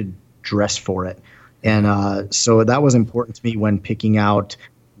have to dress for it. And so that was important to me when picking out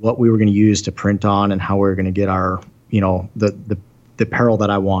what we were going to use to print on and how we were going to get our, the apparel that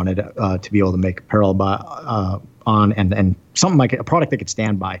I wanted to be able to make apparel on and something like a product that could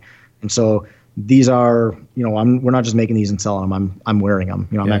stand by. And so these are, we're not just making these and selling them. I'm wearing them.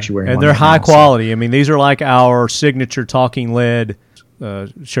 I'm actually wearing them. And they're high quality. I mean, these are like our signature Talking Lead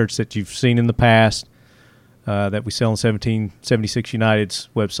shirts that you've seen in the past that we sell on 1776 United's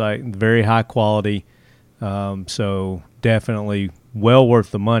website. Very high quality. So definitely well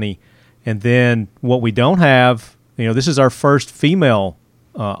worth the money. And then what we don't have, this is our first female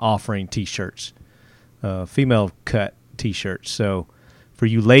offering T-shirts, female cut T-shirts. So for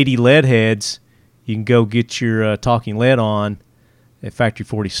you lady lead heads, you can go get your Talking Lead on at Factory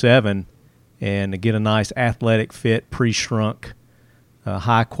 47 and get a nice athletic fit, pre-shrunk,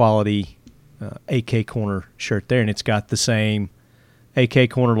 high quality AK Corner shirt there. And it's got the same AK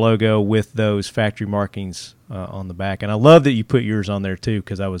Corner logo with those factory markings on the back. And I love that you put yours on there too,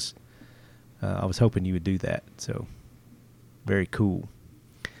 because I was hoping you would do that. So very cool.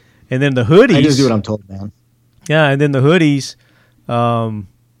 And then the hoodies. I just do what I'm told, man. Yeah, and then the hoodies.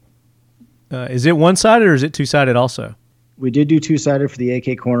 Is it one-sided or is it two-sided also? We did do two-sided for the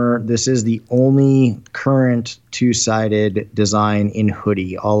AK Corner. This is the only current two-sided design in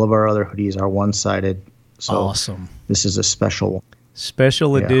hoodie. All of our other hoodies are one-sided. So awesome. This is a special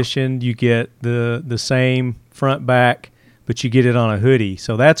edition. You get the same front back, but you get it on a hoodie.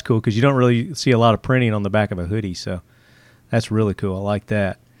 So that's cool because you don't really see a lot of printing on the back of a hoodie. So that's really cool. I like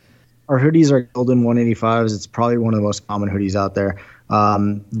that. Our hoodies are Golden 185s. It's probably one of the most common hoodies out there.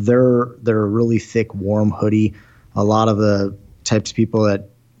 They're a really thick, warm hoodie. A lot of the types of people that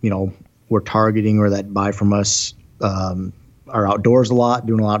we're targeting or that buy from us are outdoors a lot,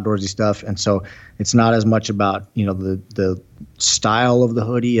 doing a lot of outdoorsy stuff, and so it's not as much about the style of the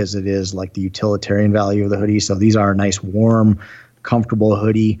hoodie as it is like the utilitarian value of the hoodie. So these are a nice, warm, comfortable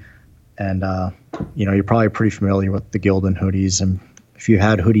hoodie, and you're probably pretty familiar with the Gildan hoodies, and if you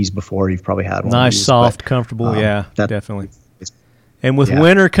had hoodies before, you've probably had one. Nice, of these, soft, comfortable. Definitely. And with Yeah.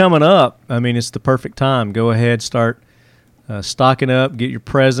 winter coming up, I mean, it's the perfect time. Go ahead, start stocking up, get your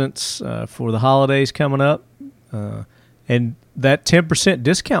presents for the holidays coming up. And that 10%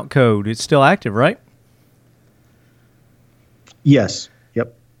 discount code, it's still active, right? Yes.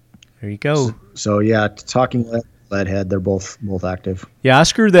 Yep. There you go. So yeah, Talking Leadhead, they're both active. Yeah, I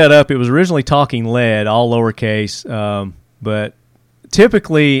screwed that up. It was originally Talking Lead, all lowercase, but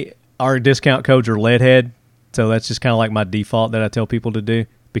typically our discount codes are Leadhead. So that's just kind of like my default that I tell people to do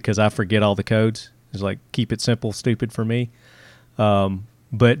because I forget all the codes. It's like, keep it simple, stupid for me.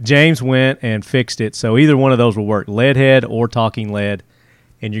 But James went and fixed it. So either one of those will work, Leadhead or Talking Lead,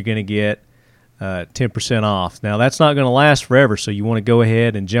 and you're going to get 10% off. Now, that's not going to last forever, so you want to go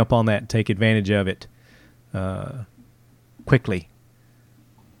ahead and jump on that and take advantage of it quickly.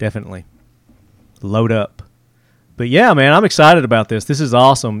 Definitely. Load up. But yeah, man, I'm excited about this. This is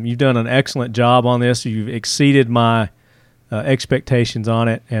awesome. You've done an excellent job on this. You've exceeded my expectations on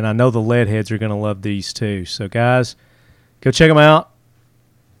it, and I know the lead heads are going to love these too. So, guys, go check them out.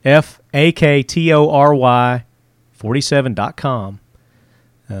 Faktory47.com.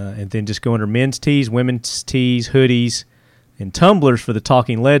 And then just go under men's tees, women's tees, hoodies, and tumblers for the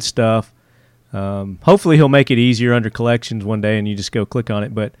Talking Lead stuff. Hopefully he'll make it easier under collections one day and you just go click on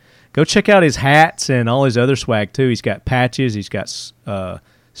it. But go check out his hats and all his other swag too. He's got patches. He's got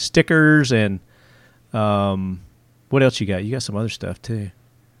stickers and what else you got? You got some other stuff too.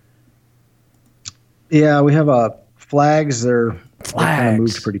 Yeah, we have flags. They're kind of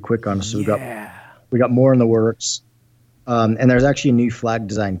moved pretty quick on us. So we got more in the works. And there's actually a new flag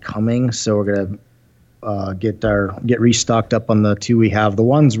design coming. So we're going to get restocked up on the two we have. The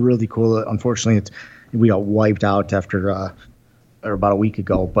one's really cool. Unfortunately, we got wiped out after or about a week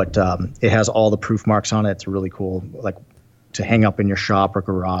ago, but it has all the proof marks on it. It's really cool, like to hang up in your shop or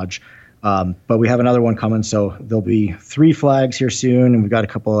garage. But we have another one coming, so there'll be 3 flags here soon, and we've got a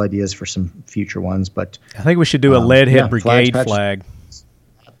couple of ideas for some future ones. But I think we should do a Leadhead Brigade flag.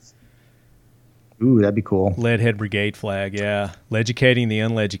 Ooh, that'd be cool. Leadhead Brigade flag, yeah. Leducating the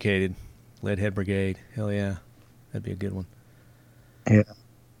uneducated. Leadhead Brigade. Hell yeah. That'd be a good one. Yeah.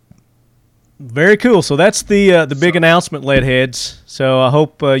 Very cool. So that's the big announcement, Leadheads. So I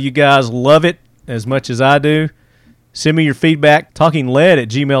hope you guys love it as much as I do. Send me your feedback,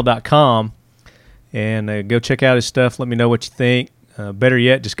 talkingled@gmail.com, and go check out his stuff. Let me know what you think. Better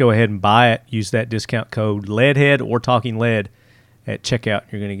yet, just go ahead and buy it. Use that discount code Leadhead or Talking Lead at checkout.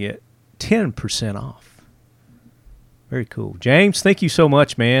 You're going to get 10% off. Very cool. James, thank you so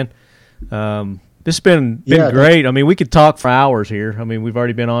much, man. This has been great. I mean, we could talk for hours here. I mean, we've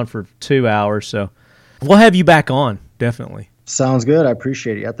already been on for 2 hours, so we'll have you back on, definitely. Sounds good. I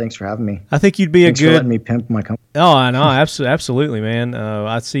appreciate it. Yeah, thanks for having me. I think you'd be thanks for letting me pimp my company. Oh, I know. Absolutely, man.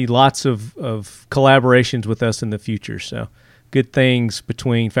 I see lots of collaborations with us in the future, so good things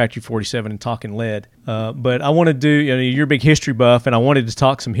between Factory 47 and Talking Lead. But I want to do, you're a big history buff, and I wanted to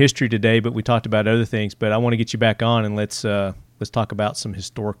talk some history today, but we talked about other things. But I want to get you back on, and let's talk about some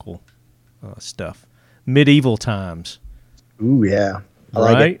historical stuff. Medieval times. Ooh, yeah. I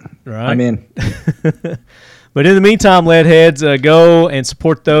like it. Right. I'm in. But in the meantime, Leadheads, go and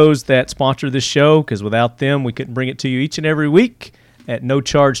support those that sponsor this show, because without them, we couldn't bring it to you each and every week at no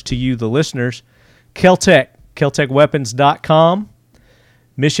charge to you, the listeners. Keltec, KeltecWeapons.com,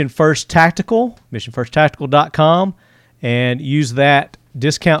 Mission First Tactical, MissionFirstTactical.com, and use that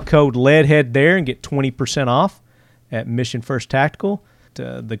discount code Leadhead there and get 20% off at Mission First Tactical.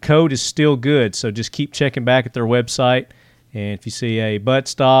 The code is still good, so just keep checking back at their website. And if you see a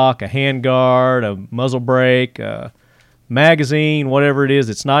buttstock, a handguard, a muzzle brake, a magazine, whatever it is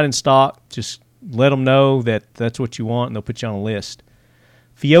that's not in stock, just let them know that that's what you want, and they'll put you on a list.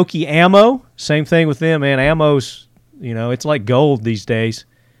 Fiocchi Ammo, same thing with them, man. Ammo's, it's like gold these days.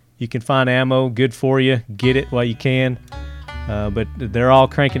 You can find ammo, good for you. Get it while you can. But they're all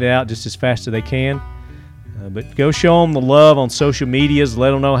cranking it out just as fast as they can. But go show them the love on social medias. Let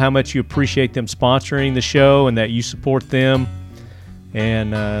them know how much you appreciate them sponsoring the show and that you support them.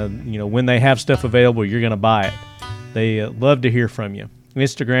 And, when they have stuff available, you're going to buy it. They love to hear from you.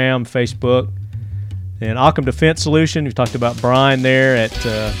 Instagram, Facebook. And Occam Defense Solution, we talked about Brian there at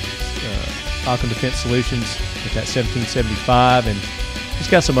Occam Defense Solutions with that 1775. And he's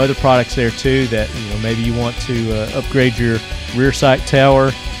got some other products there, too, that maybe you want to upgrade your rear sight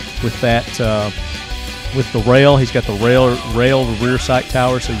tower with that with the rail. He's got the rail rear sight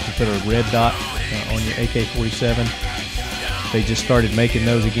tower, so you can put a red dot on your AK-47. They just started making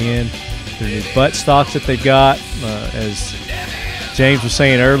those again. Their new butt stocks that they've got, as James was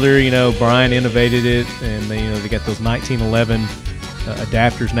saying earlier, Brian innovated it, and they got those 1911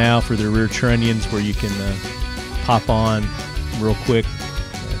 adapters now for their rear trunnions where you can pop on real quick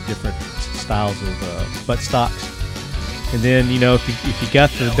different styles of butt stocks. And then, if you got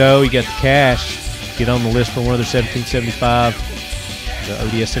the dough, you got the cash, get on the list for one of their 1775, the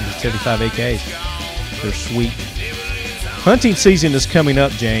ODS 1775 AKs. They're sweet. Hunting season is coming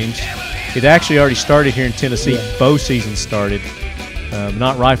up, James. It actually already started here in Tennessee. Yeah. Bow season started.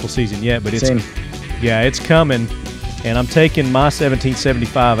 Not rifle season yet, but it's coming. And I'm taking my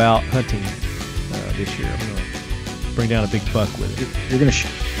 1775 out hunting this year. I'm going to bring down a big buck with it. You're going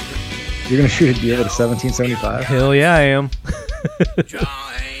to shoot a deer with a 1775? Hell yeah, I am.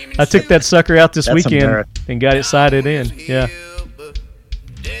 I took that sucker out this weekend and got it sighted in. Yeah.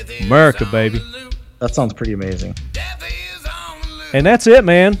 America, baby. That sounds pretty amazing. And that's it,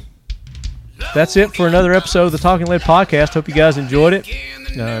 man. That's it for another episode of the Talking Lead Podcast. Hope you guys enjoyed it.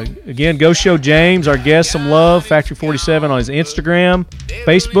 Again, go show James, our guest, some love. Factory 47 on his Instagram,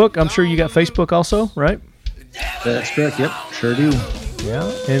 Facebook. I'm sure you got Facebook also, right? That's correct. Yep, sure do. Yeah.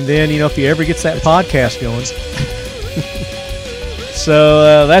 And then, if he ever gets that podcast going.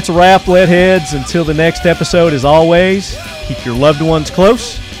 So that's a wrap, Leadheads. Until the next episode, as always, keep your loved ones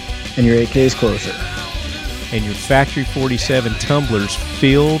close. And your AKs closer. And your Factory 47 tumblers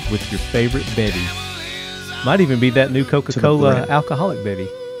filled with your favorite Betty. Might even be that new Coca-Cola alcoholic Betty.